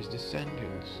and his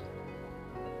descendants.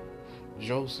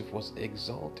 Joseph was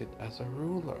exalted as a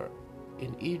ruler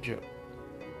in Egypt.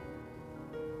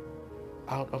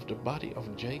 Out of the body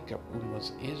of Jacob, whom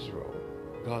was Israel,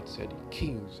 God said,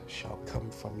 kings shall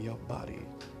come from your body.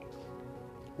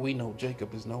 We know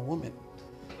Jacob is no woman,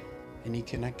 and he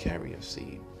cannot carry a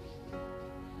seed.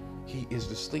 He is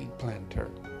the seed planter.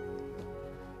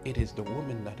 It is the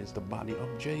woman that is the body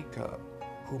of Jacob,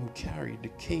 whom carried the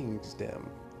kings them.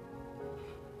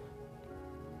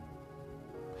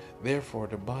 Therefore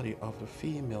the body of the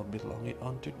female belonging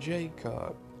unto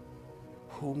Jacob,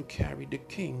 whom carried the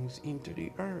kings into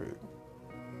the earth.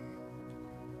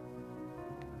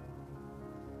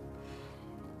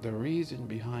 The reason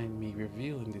behind me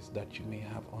revealing this, that you may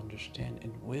have understanding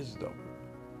and wisdom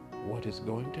what is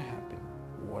going to happen,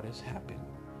 what has happened,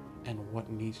 and what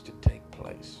needs to take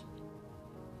place.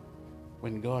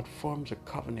 When God forms a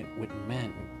covenant with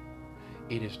men,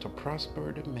 it is to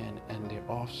prosper the men and their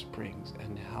offsprings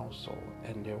and the household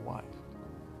and their wife.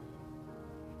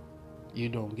 You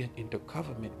don't get into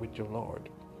covenant with your Lord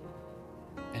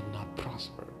and not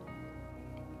prosper.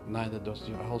 Neither does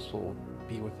your household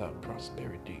be without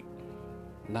prosperity,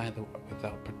 neither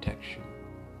without protection.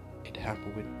 It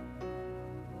happened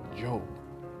with Job.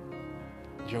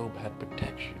 Job had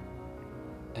protection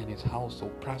and his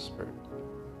household prospered.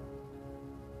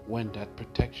 When that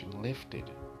protection lifted,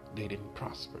 they didn't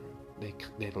prosper.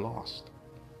 They lost.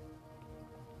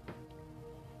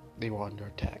 They were under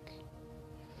attack.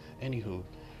 Anywho,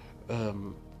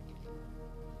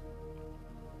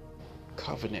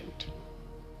 covenant.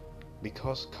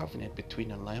 Because covenant between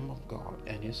the Lamb of God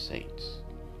and his saints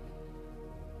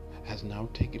has now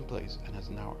taken place and has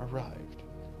now arrived.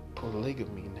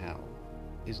 Polygamy now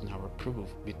is now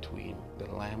approved between the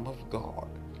Lamb of God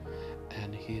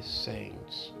and his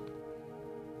saints.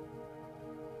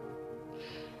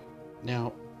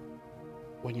 Now,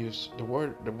 when you the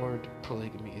word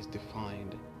polygamy is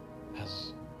defined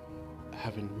as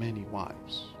having many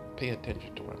wives. Pay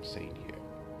attention to what I'm saying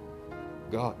here.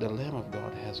 God, the Lamb of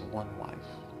God, has one wife.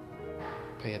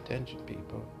 Pay attention,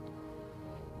 people.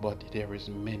 But there is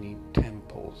many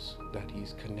temples that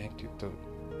he's connected to.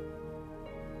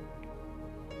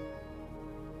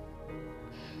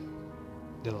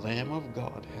 The Lamb of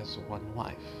God has one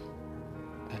wife,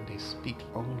 and they speak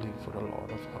only for the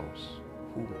Lord of hosts,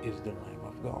 who is the Lamb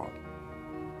of God.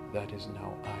 That is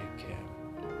now ICAM.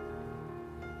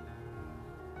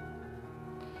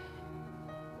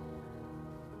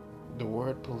 The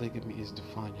word polygamy is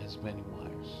defined as many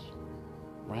wives,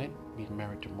 right? Being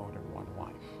married to more than one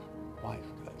wife,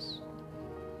 guys.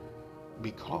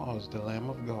 Because the Lamb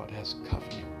of God has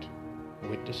covenant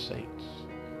with the saints,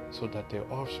 so that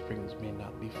their offsprings may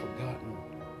not be forgotten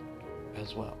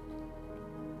as well.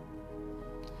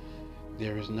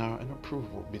 There is now an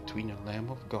approval between the Lamb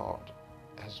of God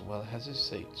as well as his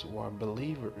saints who are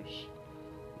believers,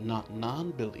 not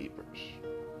non-believers,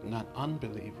 not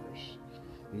unbelievers,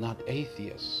 not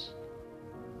atheists,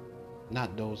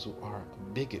 not those who are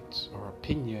bigots or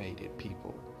opinionated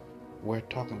people. We're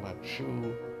talking about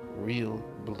true, real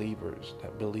believers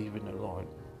that believe in the Lord.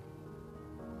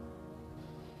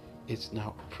 It's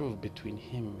now approved between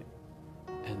him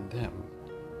and them.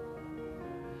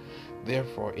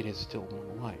 Therefore, it is still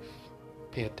one wife.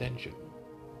 Pay attention.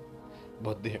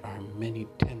 But there are many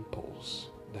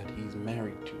temples that he's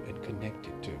married to and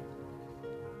connected to.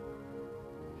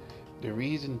 The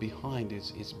reason behind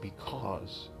this is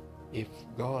because if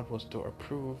God was to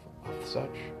approve of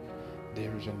such,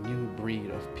 there is a new breed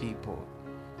of people,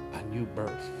 a new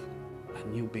birth, a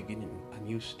new beginning, a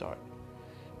new start.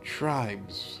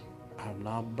 Tribes are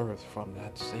now birthed from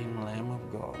that same Lamb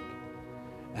of God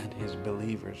and his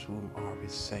believers, whom are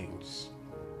his saints.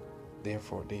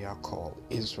 Therefore they are called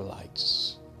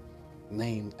Israelites,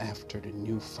 named after the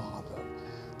new Father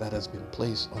that has been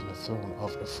placed on the throne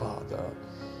of the Father.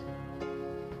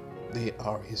 They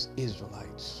are his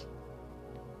Israelites.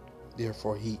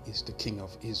 Therefore he is the King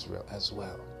of Israel as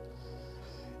well.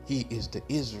 He is the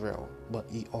Israel, but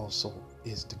he also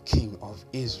is the King of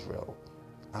Israel,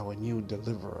 our new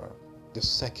deliverer, the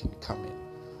second coming,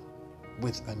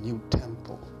 with a new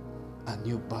temple, a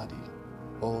new body.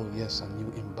 Oh yes, a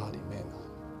new embodiment.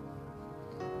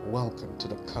 Welcome to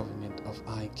the covenant of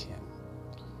ICAM.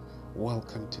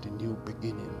 Welcome to the new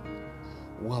beginning.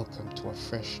 Welcome to a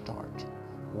fresh start.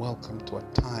 Welcome to a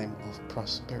time of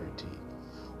prosperity.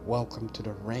 Welcome to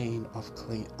the reign of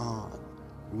Cleon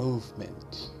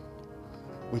movement,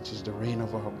 which is the reign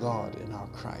of our God and our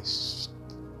Christ.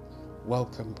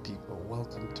 Welcome, people.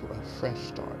 Welcome to a fresh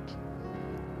start,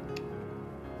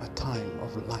 a time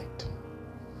of light.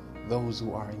 Those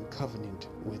who are in covenant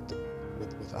with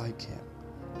ICAM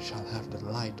shall have the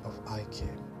light of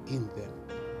ICAM in them.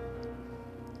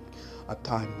 A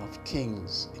time of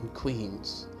kings and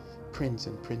queens, prince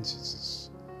and princesses.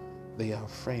 They are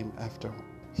framed after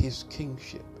his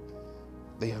kingship.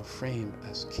 They are framed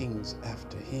as kings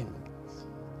after him.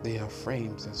 They are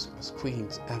framed as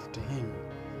queens after him.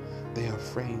 They are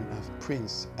framed as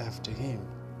prince after him.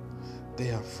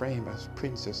 They are framed as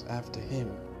princess after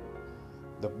him.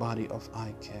 The body of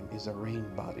ICAM is a reign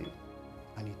body,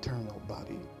 an eternal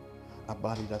body, a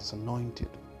body that's anointed,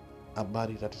 a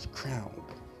body that is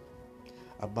crowned,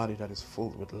 a body that is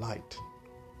full with light.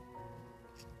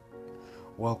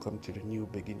 Welcome to the new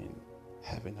beginning.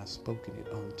 Heaven has spoken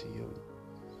it unto you.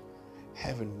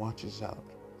 Heaven watches out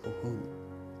for whom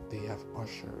they have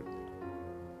ushered.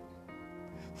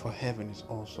 For heaven is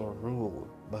also ruled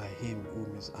by him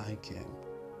whom is ICAM.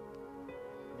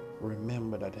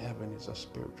 Remember that heaven is a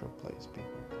spiritual place, people.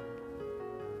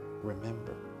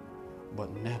 Remember,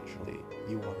 but naturally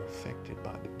you are affected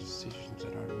by the decisions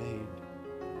that are made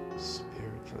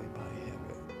spiritually by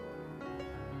heaven.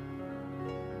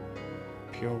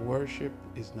 Pure worship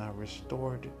is now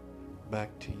restored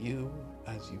back to you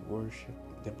as you worship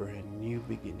the brand new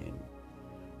beginning,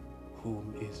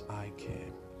 whom is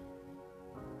ICAM.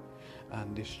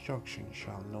 And destruction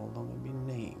shall no longer be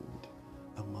named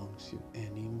amongst you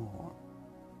anymore.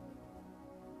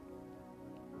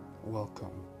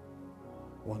 Welcome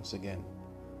once again.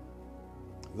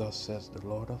 Thus says the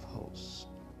Lord of hosts.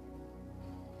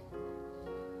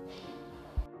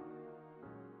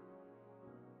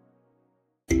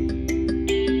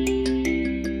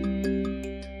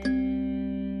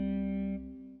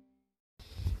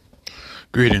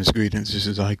 Greetings, this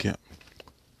is ICAM.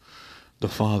 The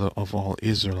father of all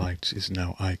Israelites is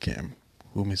now ICAM,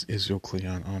 whom is Israel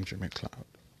Cleon Andre McLeod.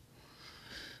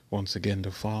 Once again,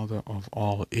 the father of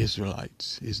all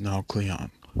Israelites is now Cleon,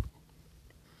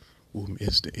 whom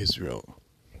is the Israel.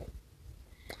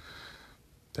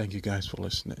 Thank you guys for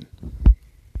listening.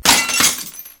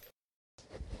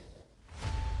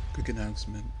 Quick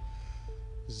announcement.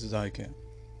 This is ICAM.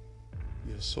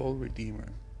 Your soul redeemer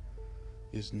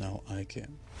is now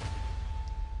ICAM.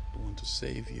 The one to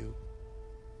save you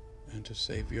and to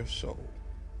save your soul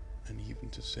and even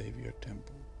to save your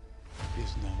temple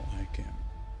is now ICAM.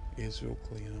 Israel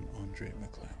Cleon Andre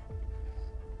McLeod.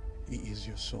 He is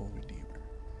your soul redeemer,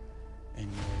 and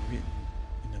you are written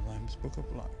in the Lamb's Book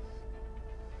of Life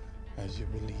as you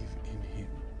believe in him.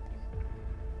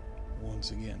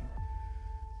 Once again,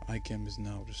 ICAM is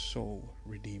now the sole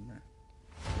redeemer.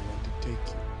 We want to take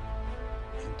you,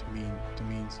 and to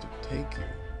means to take you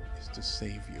is to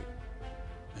save you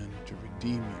and to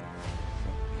redeem you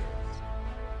from the earth.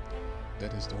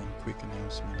 That is the one quick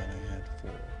announcement that I had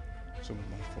for some of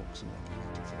my folks who wanted me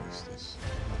to voice this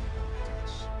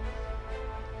podcast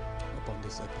upon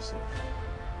this episode.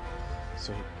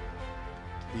 So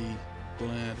be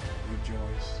glad,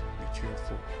 rejoice, be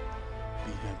cheerful,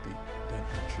 be happy that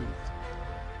the truth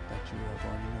that you have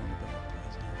already known about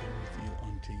has now been revealed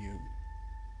unto you.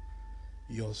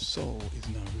 Your soul is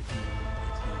now redeemed by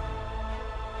God,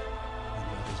 and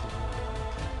that is the word of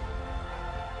God.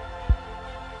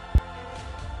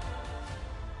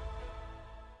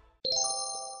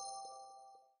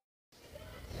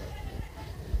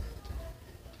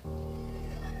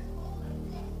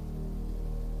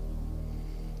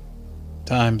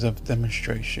 Times of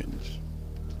demonstrations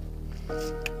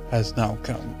has now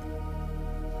come.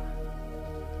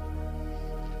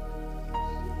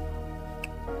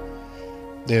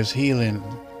 There's healing.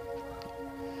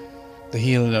 The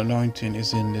healing anointing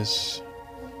is in this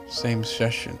same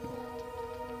session.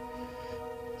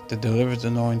 The deliverance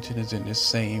anointing is in this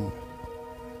same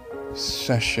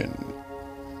session.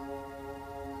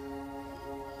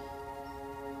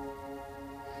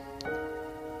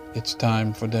 It's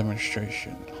time for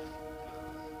demonstration.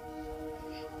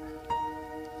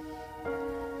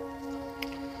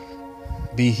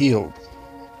 Be healed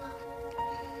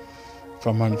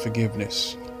from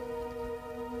unforgiveness.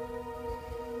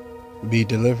 Be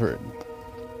delivered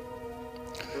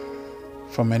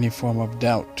from any form of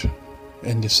doubt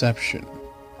and deception.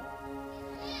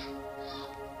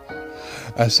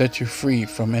 I set you free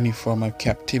from any form of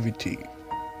captivity.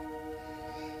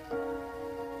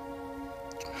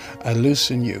 I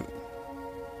loosen you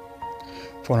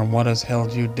from what has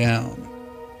held you down.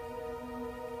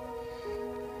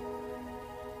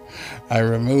 I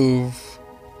remove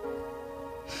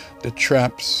the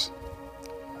traps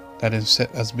that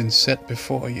has been set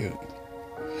before you,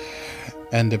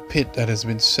 and the pit that has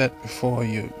been set before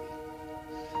you.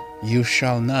 You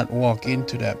shall not walk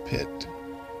into that pit,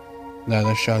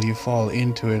 neither shall you fall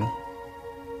into it.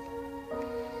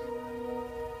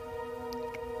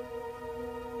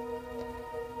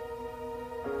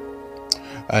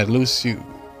 I loose you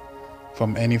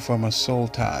from any form of soul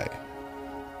tie,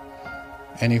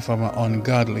 any form of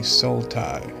ungodly soul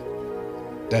tie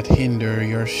that hinder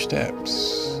your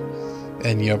steps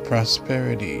and your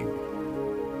prosperity.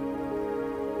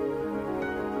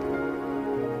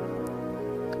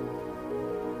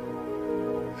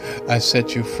 I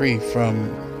set you free from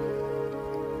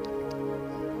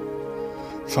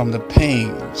the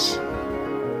pains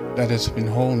that has been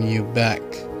holding you back.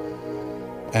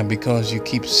 And because you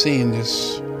keep seeing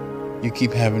this, you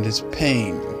keep having this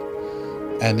pain,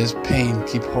 and this pain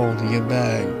keep holding you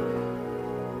back.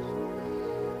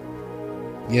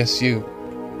 Yes,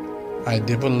 I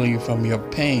deliver you from your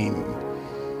pain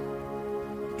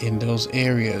in those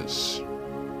areas.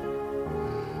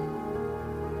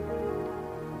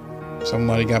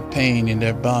 Somebody got pain in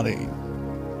their body.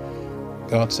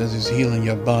 God says He's healing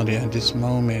your body at this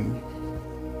moment.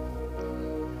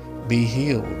 Be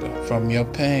healed from your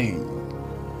pain.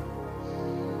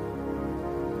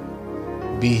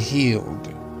 Be healed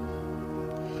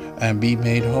and be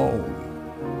made whole.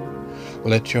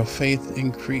 Let your faith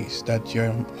increase that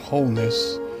your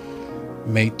wholeness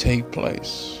may take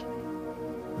place.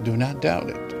 Do not doubt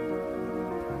it.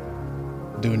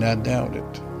 Do not doubt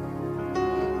it.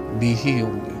 Be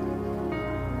healed.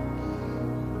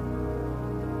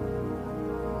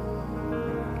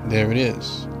 There it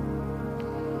is.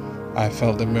 I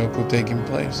felt the miracle taking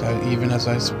place, even as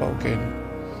I spoke it.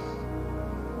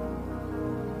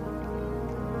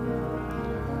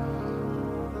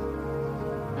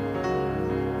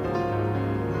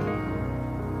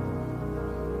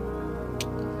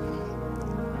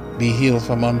 Be healed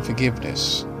from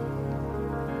unforgiveness.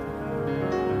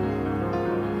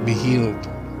 Be healed.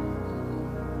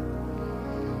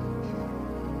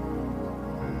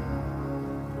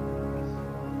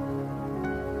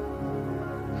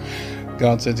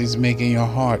 God says He's making your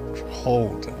heart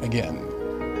whole again.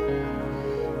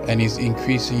 And He's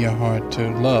increasing your heart to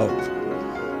love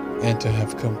and to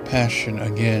have compassion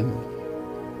again.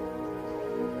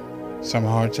 Some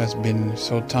hearts has been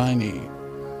so tiny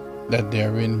that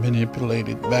they're being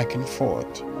manipulated back and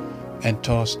forth and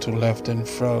tossed to left and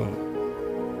fro.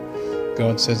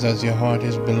 God says, as your heart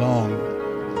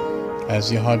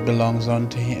belongs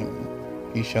unto Him,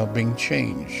 He shall bring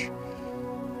change.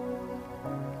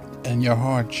 And your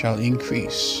heart shall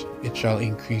increase. It shall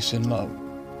increase in love.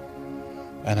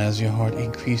 And as your heart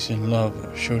increase in love,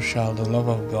 so shall the love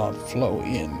of God flow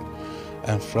in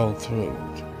and flow through.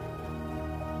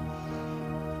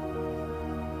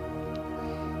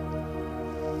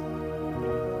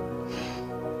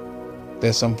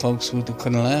 There's some folks who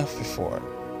couldn't laugh before.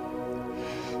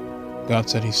 God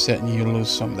said He's setting you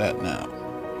loose from that now.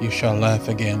 You shall laugh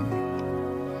again.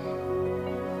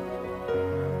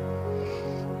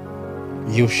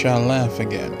 You shall laugh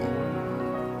again.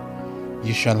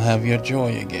 You shall have your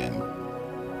joy again.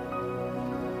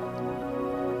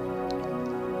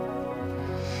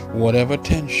 Whatever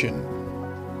tension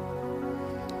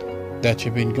that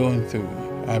you've been going through,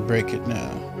 I break it now.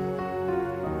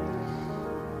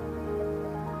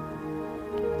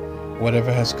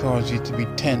 Whatever has caused you to be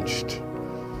tensed,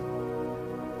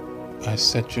 I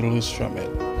set you loose from it.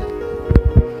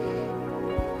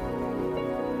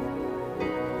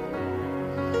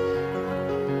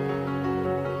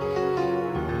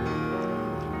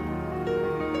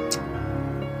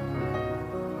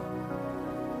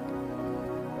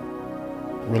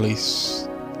 Release.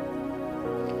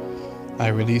 I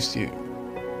release you.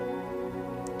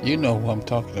 You know who I'm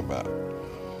talking about.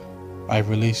 I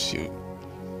release you.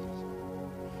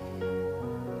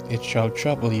 It shall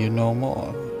trouble you no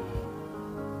more.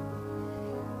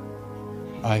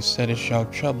 I said it shall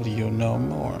trouble you no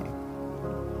more.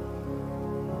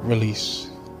 Release.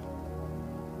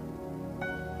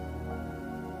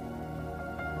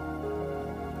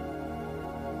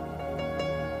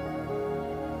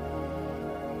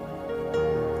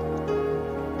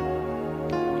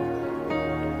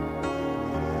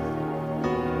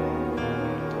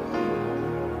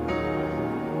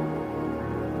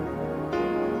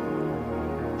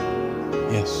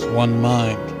 Yes, one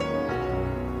mind,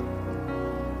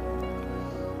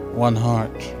 one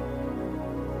heart,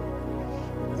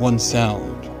 one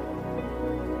sound,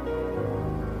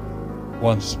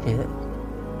 one spirit,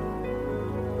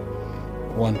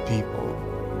 one people,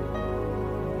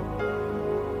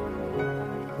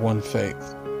 one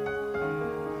faith,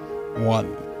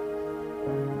 one.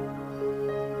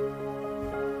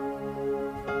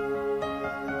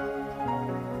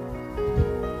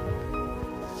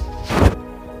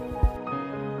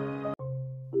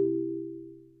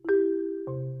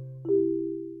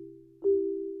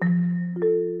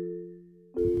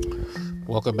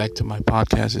 Welcome back to my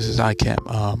podcast. This is ICAM.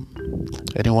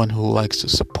 Anyone who likes to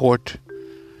support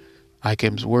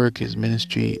ICAM's work, his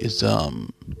ministry, his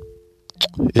authorship,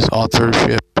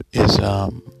 his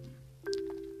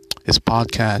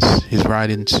podcasts, his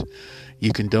writings,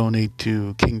 you can donate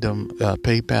to Kingdom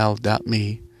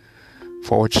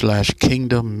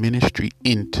PayPal.me/Kingdom Ministry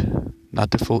Int,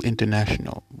 not the full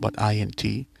international, but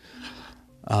INT.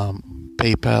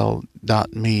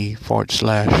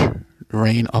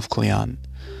 PayPal.me/Reign of Cleon,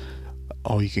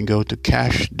 or you can go to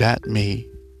cash.me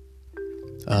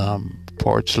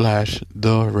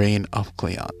 /The Reign of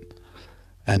Cleon.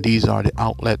 And these are the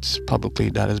outlets publicly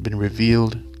that has been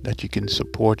revealed that you can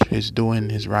support his doing,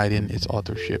 his writing, his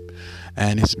authorship,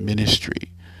 and his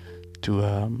ministry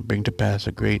to bring to pass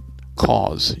a great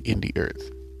cause in the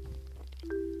earth.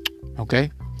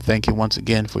 Okay? Thank you once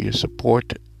again for your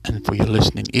support and for your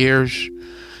listening ears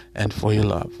and for your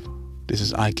love. This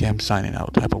is ICAM signing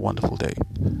out. Have a wonderful day.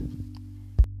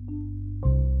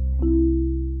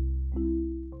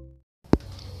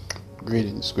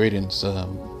 Greetings.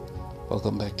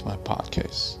 Welcome back to my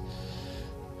podcast.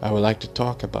 I would like to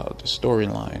talk about the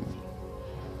storyline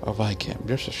of ICAM.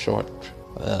 Just a short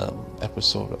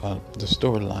episode of the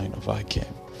storyline of ICAM.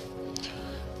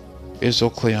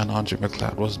 Israel Cleon Andre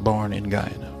McLeod was born in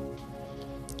Guyana.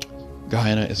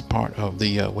 Guyana is part of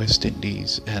the West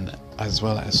Indies and as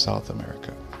well as South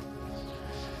America.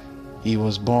 He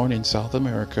was born in South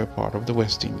America, part of the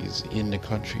West Indies, in the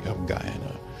country of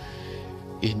Guyana,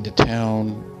 in the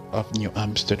town of New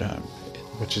Amsterdam,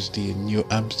 which is the New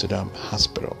Amsterdam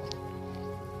Hospital.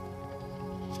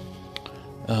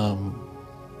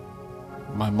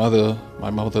 My mother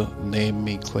named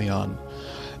me Cleon,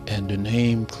 and the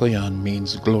name Cleon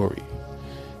means glory.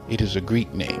 It is a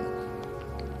Greek name.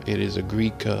 It is a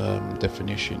Greek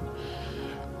definition,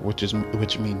 which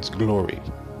means glory.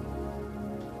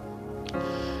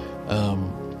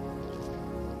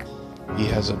 He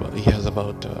has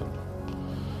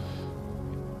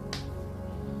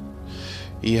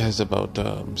about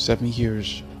 7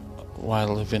 years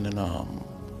while living in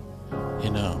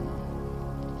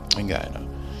Guyana.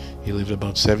 He lived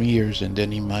about 7 years, and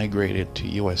then he migrated to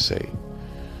USA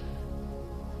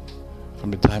from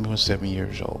the time he was 7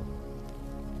 years old.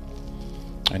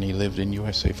 And he lived in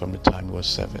USA from the time he was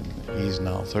 7. He's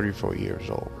now 34 years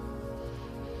old.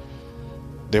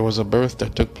 There was a birth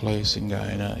that took place in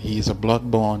Guyana. He's a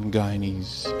blood-born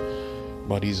Guyanese,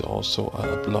 but he's also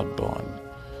a blood-born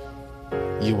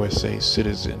USA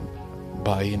citizen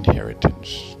by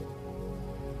inheritance.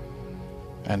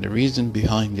 And the reason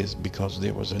behind this, because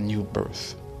there was a new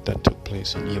birth that took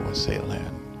place in USA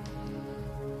land.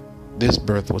 This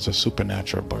birth was a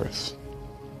supernatural birth.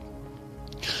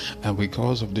 And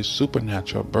because of this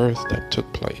supernatural birth that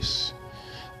took place,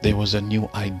 there was a new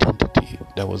identity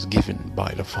that was given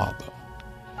by the Father.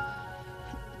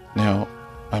 Now,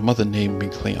 my mother named me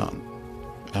Cleon.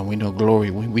 And we know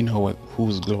glory, we know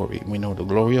whose glory. We know the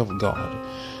glory of God.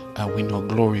 And we know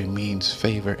glory means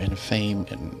favor and fame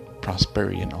and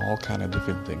prosperity and all kind of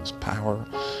different things. Power,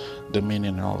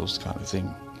 dominion, and all those kind of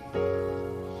things.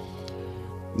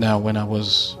 Now, when I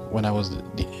was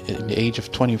in the age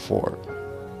of 24,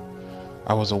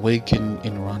 I was awakened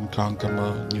in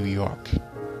Ronkonkoma, New York.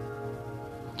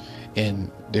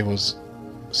 And there was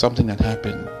something that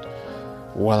happened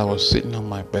while I was sitting on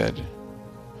my bed.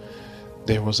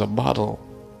 There was a bottle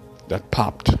that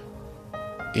popped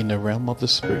in the realm of the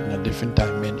spirit in a different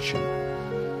dimension.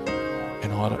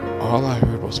 And all I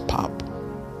heard was pop.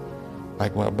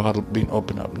 Like when a bottle being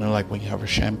opened up. You know, like when you have a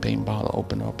champagne bottle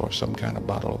open up or some kind of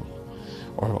bottle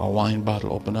or a wine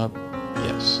bottle open up.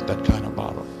 Yes, that kind of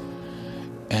bottle.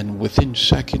 And within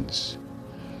seconds,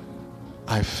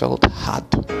 I felt hot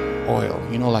oil.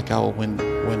 You know, like how when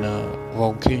a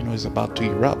volcano is about to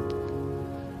erupt.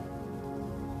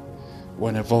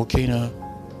 When a volcano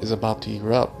is about to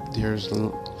erupt, there's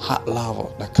hot lava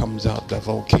that comes out the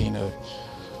volcano.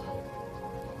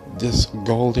 This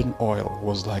golden oil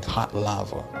was like hot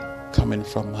lava coming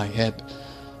from my head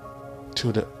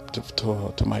to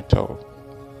my toe.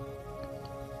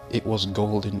 It was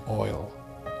golden oil.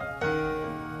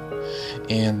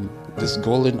 And this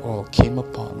golden oil came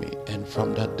upon me, and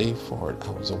from that day forward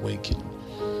I was awakened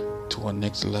to a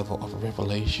next level of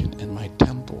revelation, and my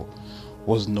temple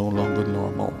was no longer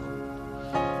normal.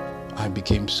 I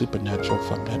became supernatural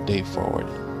from that day forward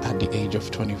at the age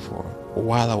of 24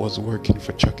 while I was working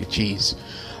for Chuck E. Cheese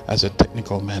as a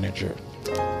technical manager.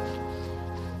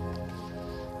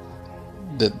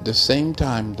 The same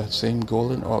time that same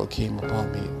golden oil came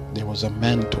upon me, there was a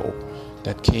mantle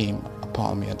that came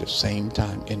upon me at the same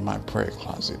time in my prayer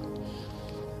closet.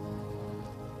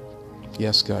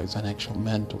 Yes, guys, an actual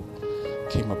mantle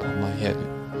came upon my head.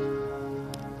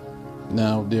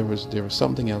 Now there was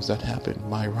something else that happened.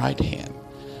 My right hand,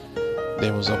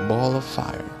 there was a ball of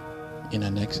fire in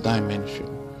the next dimension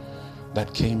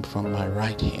that came from my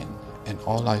right hand, and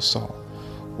all I saw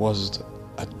was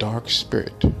a dark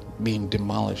spirit being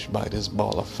demolished by this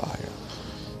ball of fire.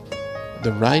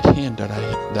 The right hand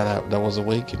that was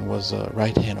awakened was a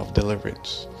right hand of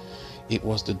deliverance. It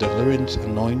was the deliverance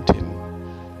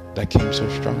anointing that came so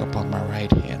strong upon my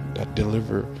right hand that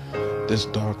delivered this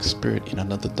dark spirit in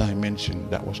another dimension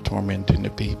that was tormenting the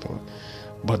people.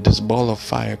 But this ball of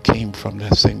fire came from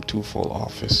that same twofold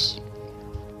office,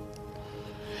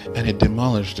 and it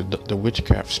demolished the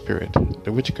witchcraft spirit.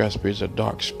 The witchcraft spirit is a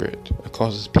dark spirit that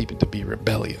causes people to be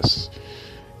rebellious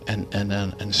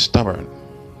and stubborn.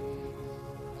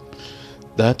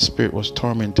 That spirit was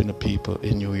tormenting the people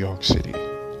in New York City.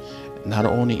 Not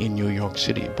only in New York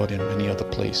City, but in many other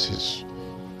places.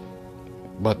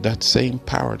 But that same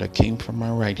power that came from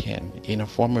my right hand, in a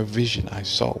form of vision, I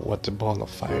saw what the ball of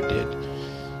fire did.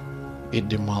 It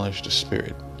demolished the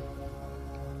spirit.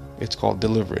 It's called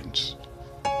deliverance.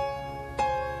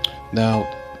 Now,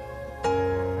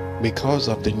 because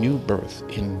of the new birth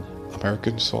in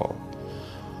American soil,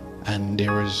 and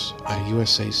there is a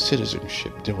USA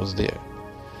citizenship that was there,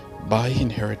 by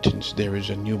inheritance there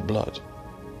is a new blood.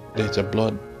 There's a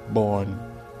blood-born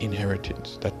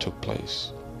inheritance that took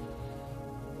place.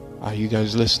 Are you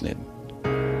guys listening?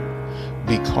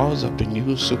 Because of the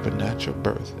new supernatural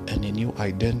birth and the new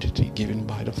identity given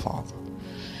by the Father,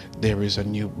 there is a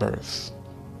new birth,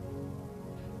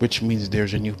 which means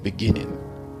there's a new beginning,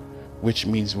 which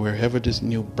means wherever this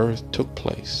new birth took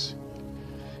place,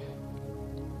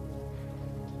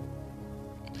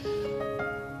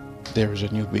 there is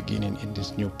a new beginning in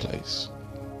this new place.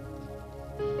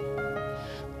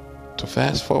 To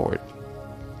fast forward,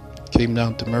 came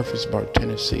down to Murfreesboro,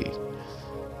 Tennessee.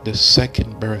 The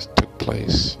second birth took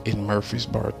place in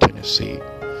Murfreesboro, Tennessee,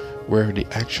 where the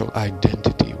actual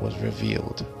identity was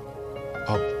revealed,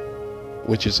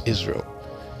 which is Israel.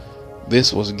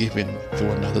 This was given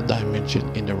through another dimension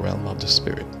in the realm of the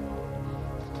spirit.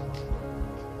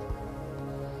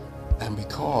 And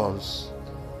because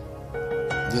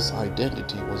this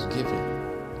identity was given,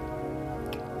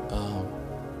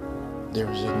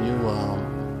 there's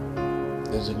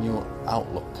a new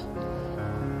outlook.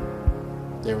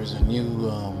 There is a new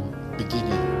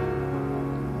beginning.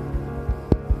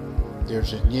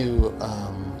 There's a new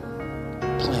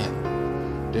plan.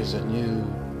 There's a new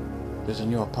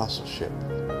apostleship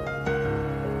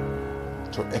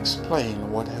to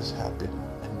explain what has happened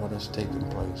and what has taken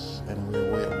place and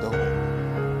where we are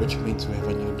going, which means we have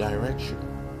a new direction.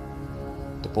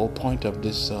 The whole point of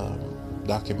this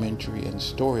documentary and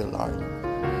storyline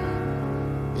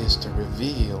is to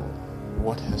reveal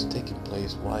what has taken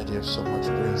place, why there's so much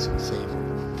grace and favor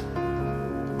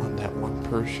on that one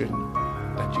person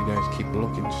that you guys keep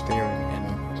looking, staring,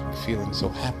 and feeling so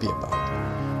happy about.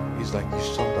 It's like you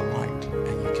saw the light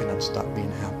and you cannot stop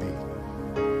being happy.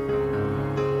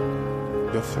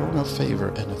 Your throne of favor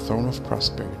and the throne of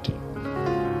prosperity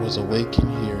was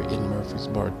awakened here in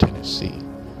Murfreesboro, Tennessee.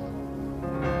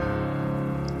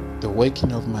 The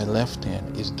waking of my left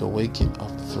hand is the waking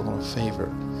of the throne of favor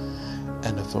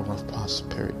and the throne of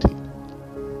prosperity.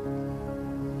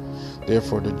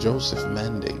 Therefore, the Joseph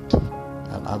mandate,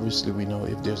 and obviously we know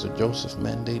if there's a Joseph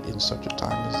mandate in such a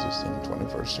time as this in the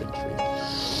 21st century,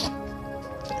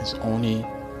 it only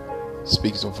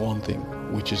speaks of one thing,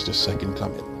 which is the second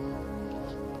coming.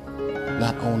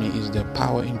 Not only is there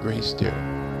power and grace there,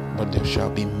 but there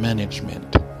shall be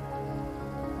management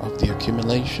of the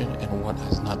accumulation and what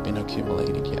has not been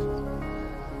accumulated yet.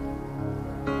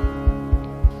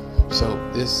 So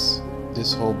this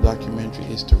whole documentary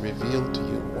is to reveal to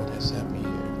you what has happened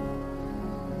here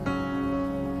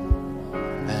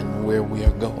and where we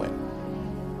are going.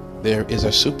 There is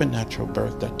a supernatural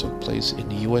birth that took place in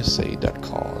the USA that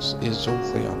caused Israel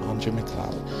Cleon Andre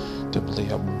McLeod to be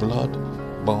a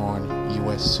blood-born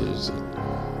U.S. citizen,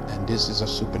 and this is a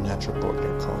supernatural birth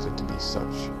that caused it to be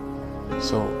such.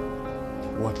 So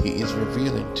what he is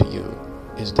revealing to you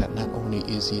is that not only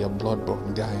is he a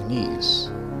blood-born Guyanese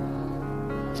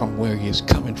from where he is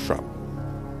coming from,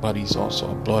 but he's also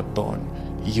a blood-born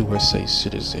USA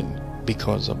citizen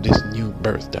because of this new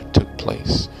birth that took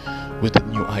place with a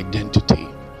new identity.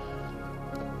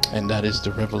 And that is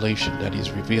the revelation that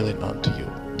he's revealing unto you.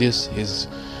 This is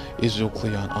Israel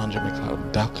Cleon Andre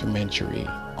McLeod documentary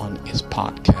on his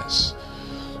podcast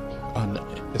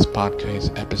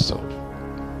episode.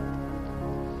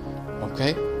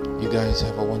 Okay? You guys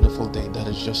have a wonderful day. That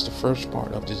is just the first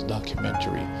part of this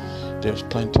documentary. There's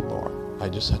plenty more. I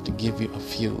just had to give you a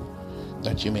few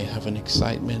that you may have an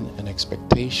excitement, an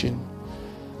expectation,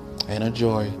 and a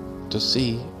joy to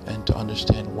see and to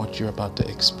understand what you're about to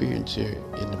experience here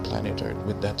in the planet Earth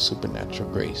with that supernatural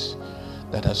grace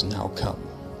that has now come.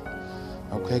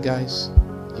 Okay, guys?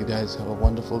 You guys have a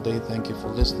wonderful day. Thank you for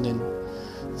listening.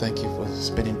 Thank you for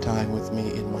spending time with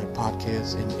me in my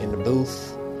podcast in the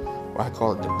booth. I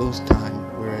call it the booth time,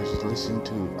 where I listen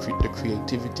to the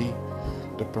creativity,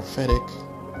 the prophetic,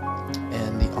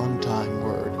 and the on-time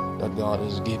word that God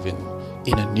has given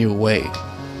in a new way.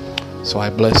 So I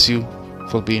bless you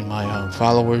for being my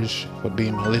followers, for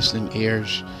being my listening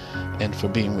ears, and for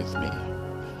being with me.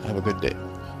 Have a good day.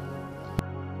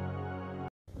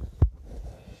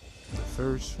 The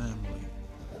first family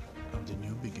of the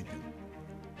new beginning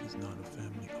is not a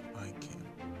family of ICAM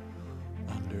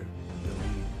under the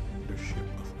leadership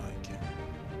of ICAM.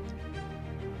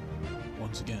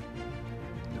 Once again,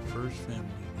 the first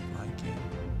family of ICAM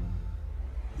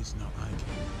is not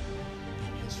ICAM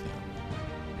and his family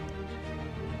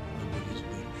under his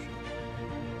leadership.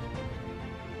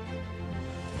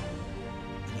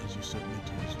 And as you submit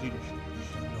to his leadership, you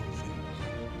shall know things.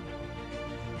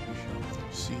 You shall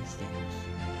see things.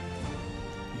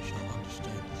 You shall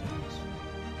understand things.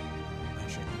 You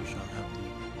shall have the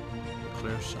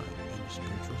clear sight and the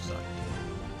spiritual sight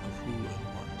of who and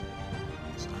what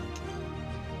is ICAM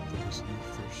for this new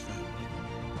first family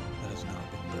that has now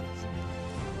been birthed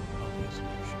of his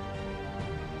leadership.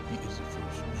 He is the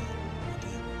first man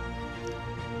again.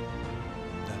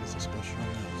 That is a special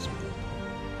announcement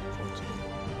for today.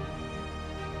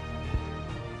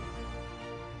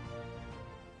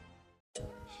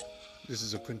 This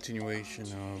is a continuation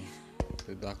of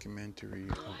the documentary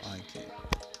of ICAM.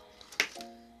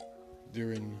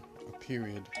 During a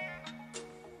period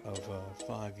of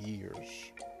 5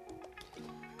 years,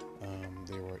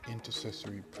 there were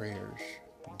intercessory prayers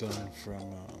done from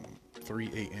 3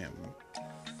 a.m.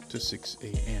 to 6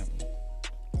 a.m.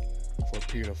 for a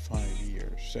period of 5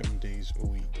 years, 7 days a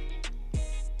week.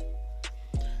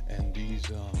 And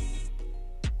these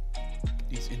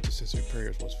intercessory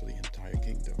prayers was for the entire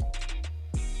kingdom.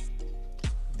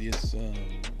 This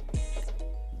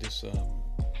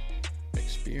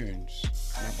experience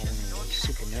not only was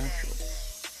supernatural,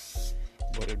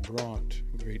 but it brought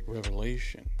great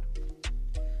revelation,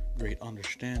 great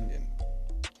understanding,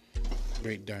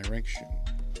 great direction,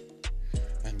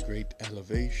 and great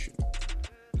elevation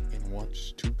in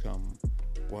what's to come,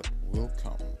 what will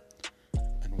come,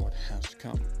 and what has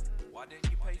come. Why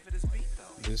didn't you pay for this beat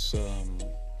though?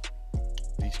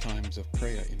 These times of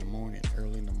prayer in the morning,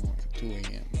 early in the morning, 2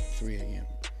 a.m., 3 a.m.,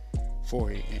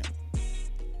 4 a.m.,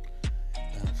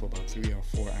 for about 3 or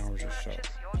 4 hours or so,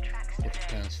 for the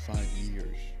past 5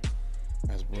 years,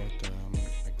 has brought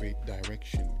a great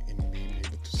direction in being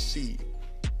able to see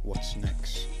what's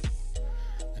next,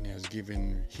 and has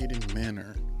given hidden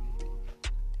manna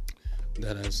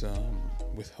that has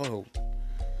withheld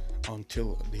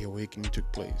until the awakening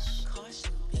took place.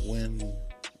 When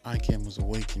ICAM was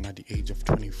awakened at the age of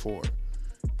 24,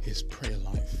 his prayer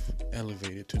life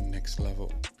elevated to the next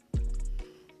level.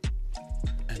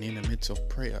 And in the midst of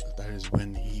prayer, that is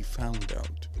when he found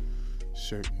out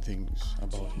certain things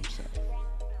about himself.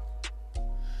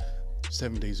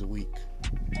 7 days a week,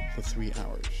 for 3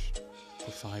 hours,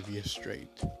 for 5 years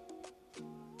straight.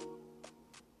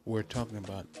 We're talking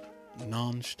about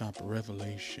non-stop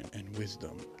revelation and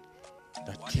wisdom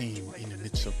that came in the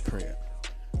midst of prayer.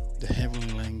 The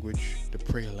heavenly language, the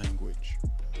prayer language.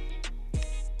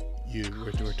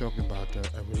 We're talking about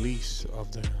a release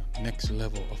of the next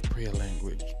level of prayer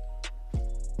language.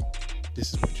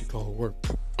 This is what you call work.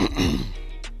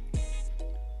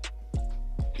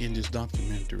 In this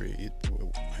documentary,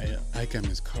 ICAM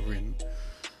is covering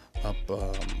up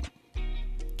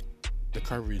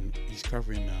he's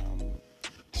covering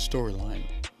the storyline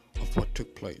of what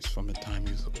took place from the time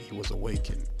he was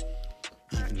awakened,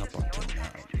 even up until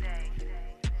now.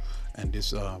 And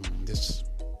this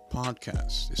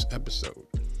podcast, this episode,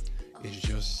 is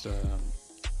just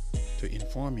to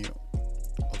inform you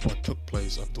of what took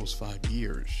place of those 5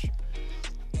 years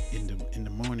in the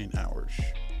morning hours,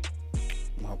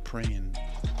 while praying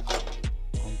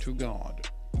unto God,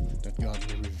 that God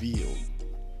may reveal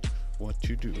what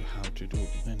to do, how to do it,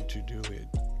 when to do it.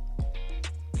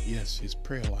 Yes, his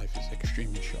prayer life is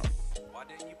extremely sharp. Why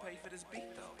didn't you pay for this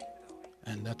beat though?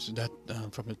 And that's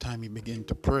from the time he began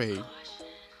to pray,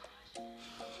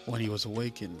 when he was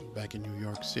awakened back in New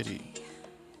York City,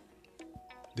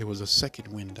 there was a second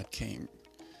wind that came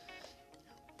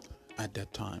at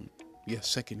that time. Yes,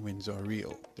 second winds are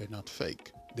real. They're not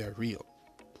fake. They're real.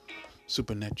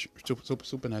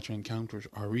 Supernatural encounters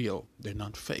are real. They're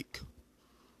not fake.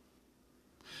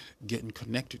 Getting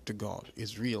connected to God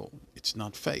is real. It's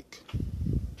not fake.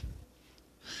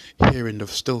 Hearing the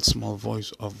still small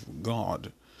voice of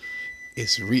God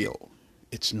is real.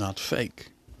 It's not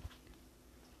fake.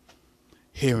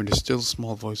 Hearing the still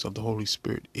small voice of the Holy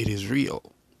Spirit, it is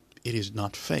real. It is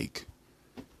not fake.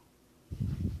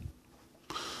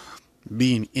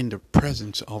 Being in the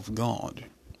presence of God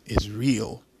is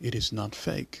real. It is not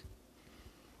fake.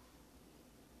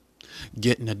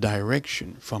 Getting a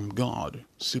direction from God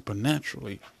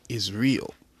supernaturally is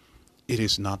real. It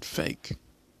is not fake.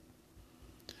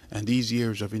 And these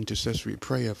years of intercessory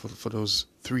prayer for those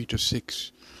 3 to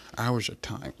 6 hours at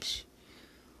times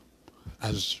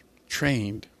has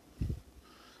trained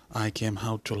ICAM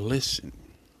how to listen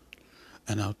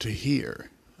and how to hear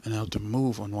and how to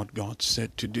move on what God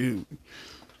said to do.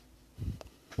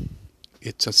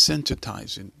 It's a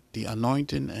sensitizing. The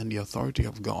anointing and the authority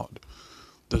of God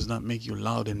does not make you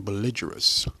loud and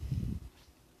belligerent.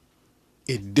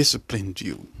 It disciplines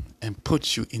you and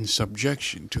puts you in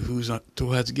subjection to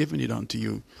who has given it unto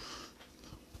you.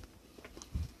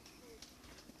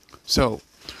 So,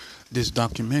 this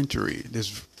documentary,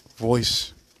 this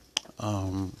voice,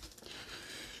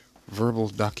 verbal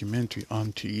documentary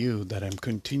unto you that I'm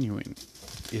continuing,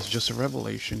 is just a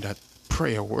revelation that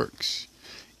prayer works.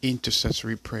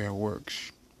 Intercessory prayer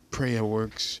works. Prayer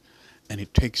works, and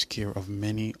it takes care of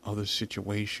many other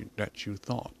situations that you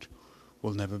thought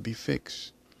will never be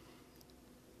fixed.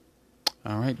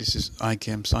 Alright, this is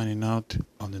ICAM signing out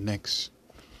on the next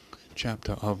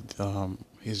chapter of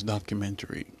his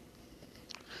documentary.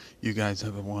 You guys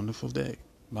have a wonderful day.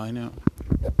 Bye now.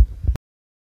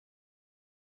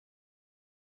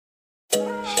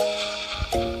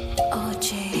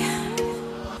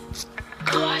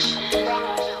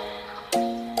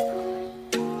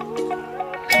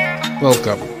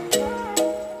 Welcome.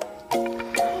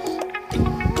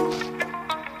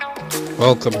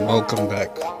 Welcome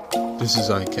back. This is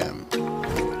ICAM.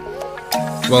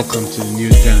 Welcome to the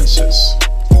new Genesis,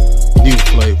 new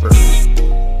flavor.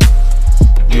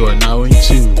 You are now in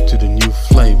tune to the new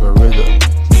flavor rhythm.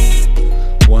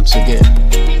 Once again,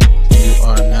 you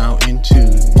are now in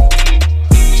tune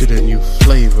to the new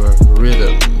flavor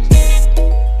rhythm.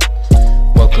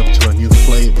 Welcome to a new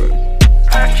flavor,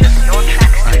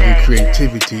 a new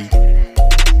creativity,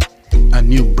 a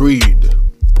new breed.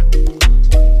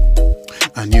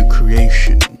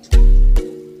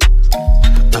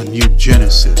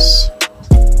 Genesis.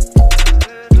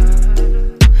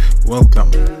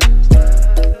 Welcome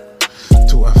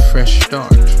to a fresh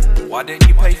start. Why didn't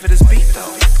you pay for this beat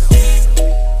though?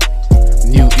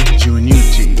 New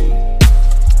ingenuity,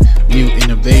 new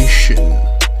innovation,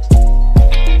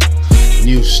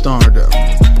 new startup,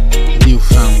 new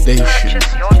foundation,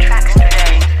 Purchase your tracks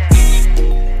today.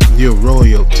 new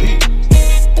royalty,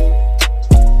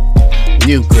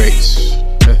 new grace.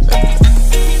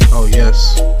 Oh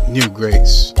yes, new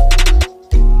grace,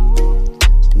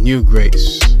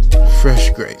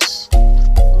 fresh grace,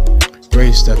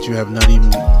 grace that you have not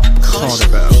even thought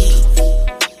about.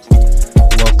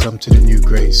 Welcome to the new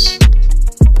grace.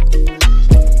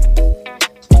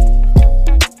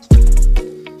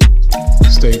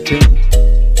 Stay tuned.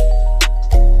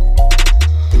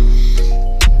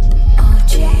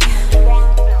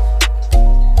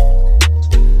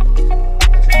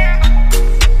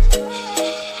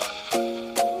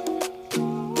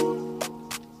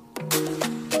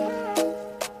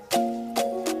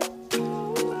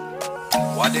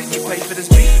 Why didn't you pay for this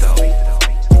beat though?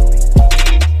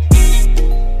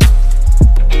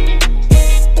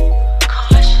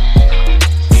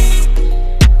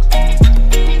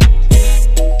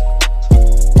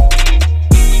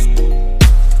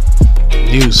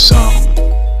 New song.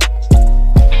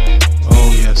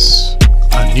 Oh yes,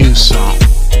 a new song.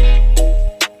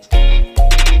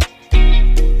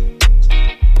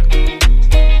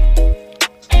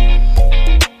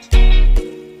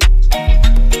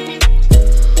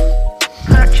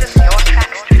 Purchase your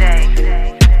tracks today.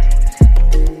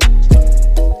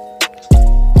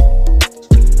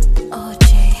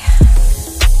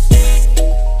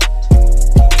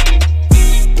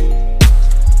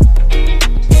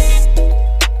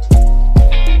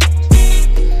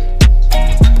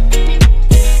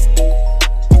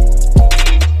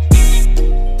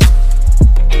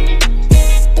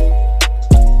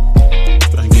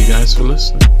 Thank you guys for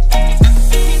listening.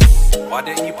 Why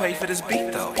didn't you pay for this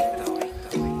beat though?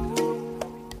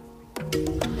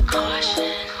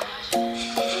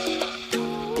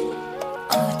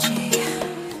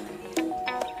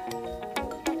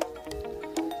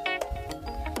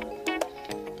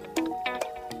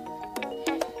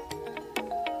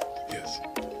 Yes.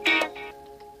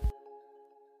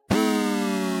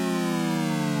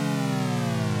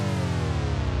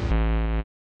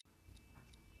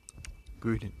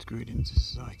 Greetings, this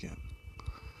is ICAM.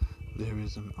 There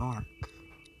is an arc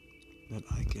that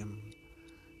ICAM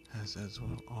has as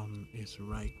well on its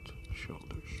right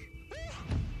shoulders.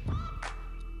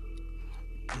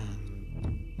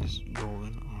 And this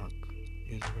golden arc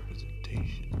is a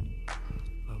representation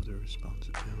of the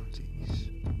responsibilities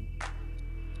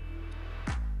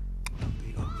of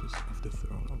the office of the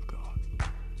throne of God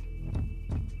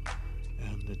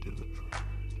and the deliverer.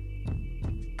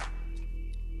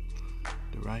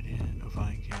 The right hand of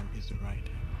ICAM is the right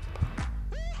hand of power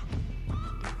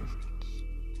and deliverance.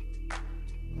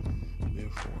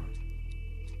 Therefore,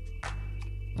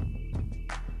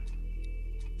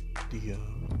 the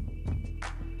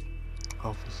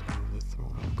office of the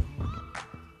throne of God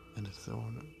and the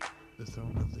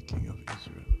throne of the King of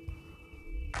Israel.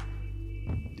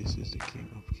 This is the King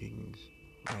of Kings'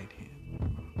 right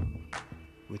hand,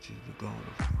 which is the God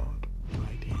of God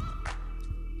right hand.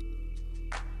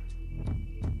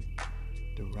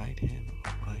 The right hand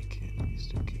of ICAM is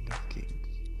the King of Kings.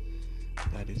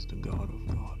 That is the God of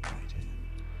God right hand.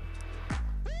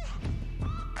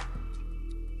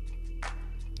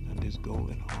 And this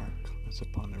golden heart that's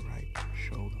upon the right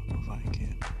shoulder of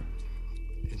ICAM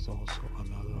is also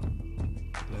another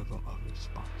level of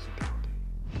responsibility.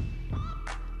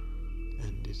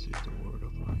 And this is the word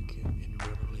of ICAM in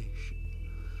Revelation,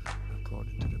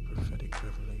 according to the prophetic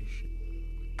revelation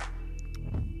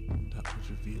that was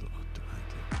revealed unto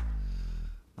ICAM.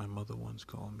 My mother once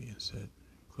called me and said,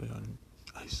 "Cleon,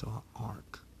 I saw an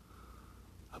ark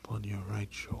upon your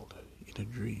right shoulder in a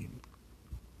dream."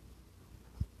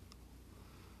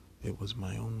 It was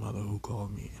my own mother who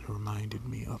called me and reminded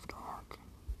me of the ark.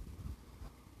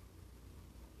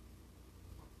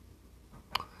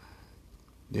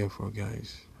 Therefore,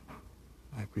 guys,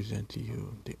 I present to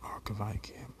you the ark of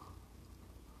ICAM.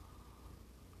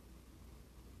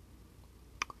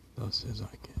 Thus says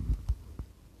ICAM.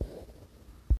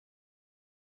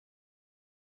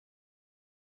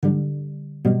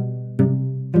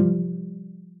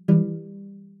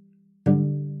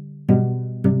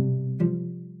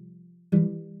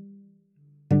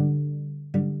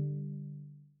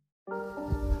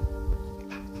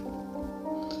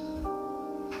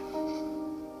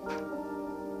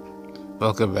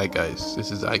 Welcome back, guys.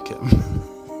 This is ICAM.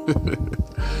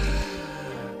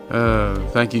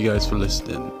 Thank you guys for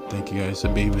listening. Thank you guys for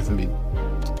being with me.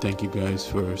 Thank you guys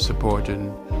for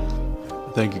supporting.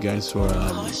 Thank you guys for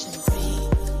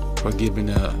giving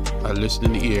a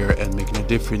listening ear and making a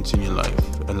difference in your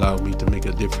life. Allow me to make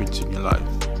a difference in your life.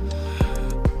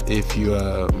 If you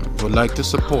would like to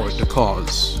support the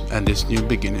cause and this new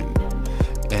beginning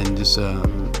and this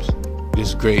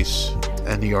grace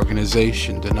and the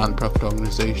organization, the non-profit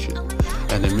organization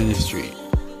and the ministry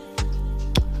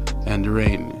and the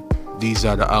rain, these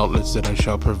are the outlets that I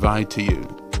shall provide to you.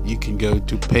 You can go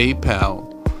to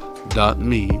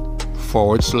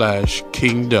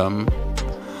paypal.me/kingdom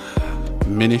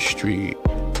ministry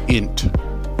int.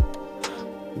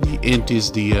 The int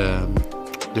is the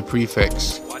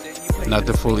prefix, not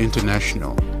the full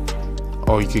international.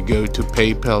 Or you could go to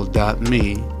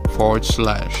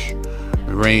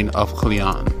paypal.me/reign of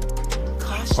Cleon.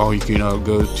 Or you can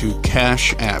go to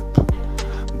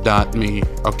cashapp.me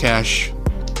or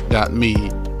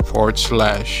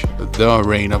cash.me/the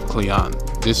reign of Cleon.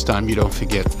 This time you don't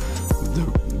forget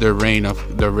the reign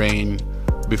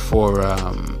before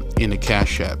in the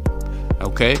Cash App.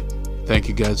 Okay? Thank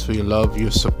you guys for your love,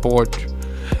 your support,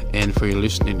 and for your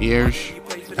listening ears.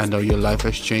 I know your life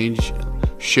has changed.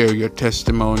 Share your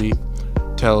testimony.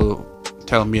 Tell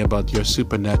me about your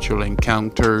supernatural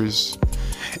encounters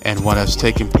and what has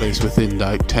taken place within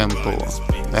thy temple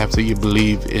after you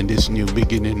believe in this new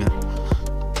beginning.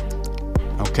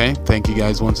 Okay? Thank you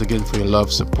guys once again for your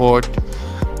love, support,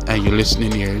 and your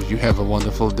listening ears. You have a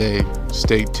wonderful day.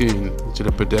 Stay tuned to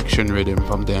the production rhythm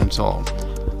from Dancehall.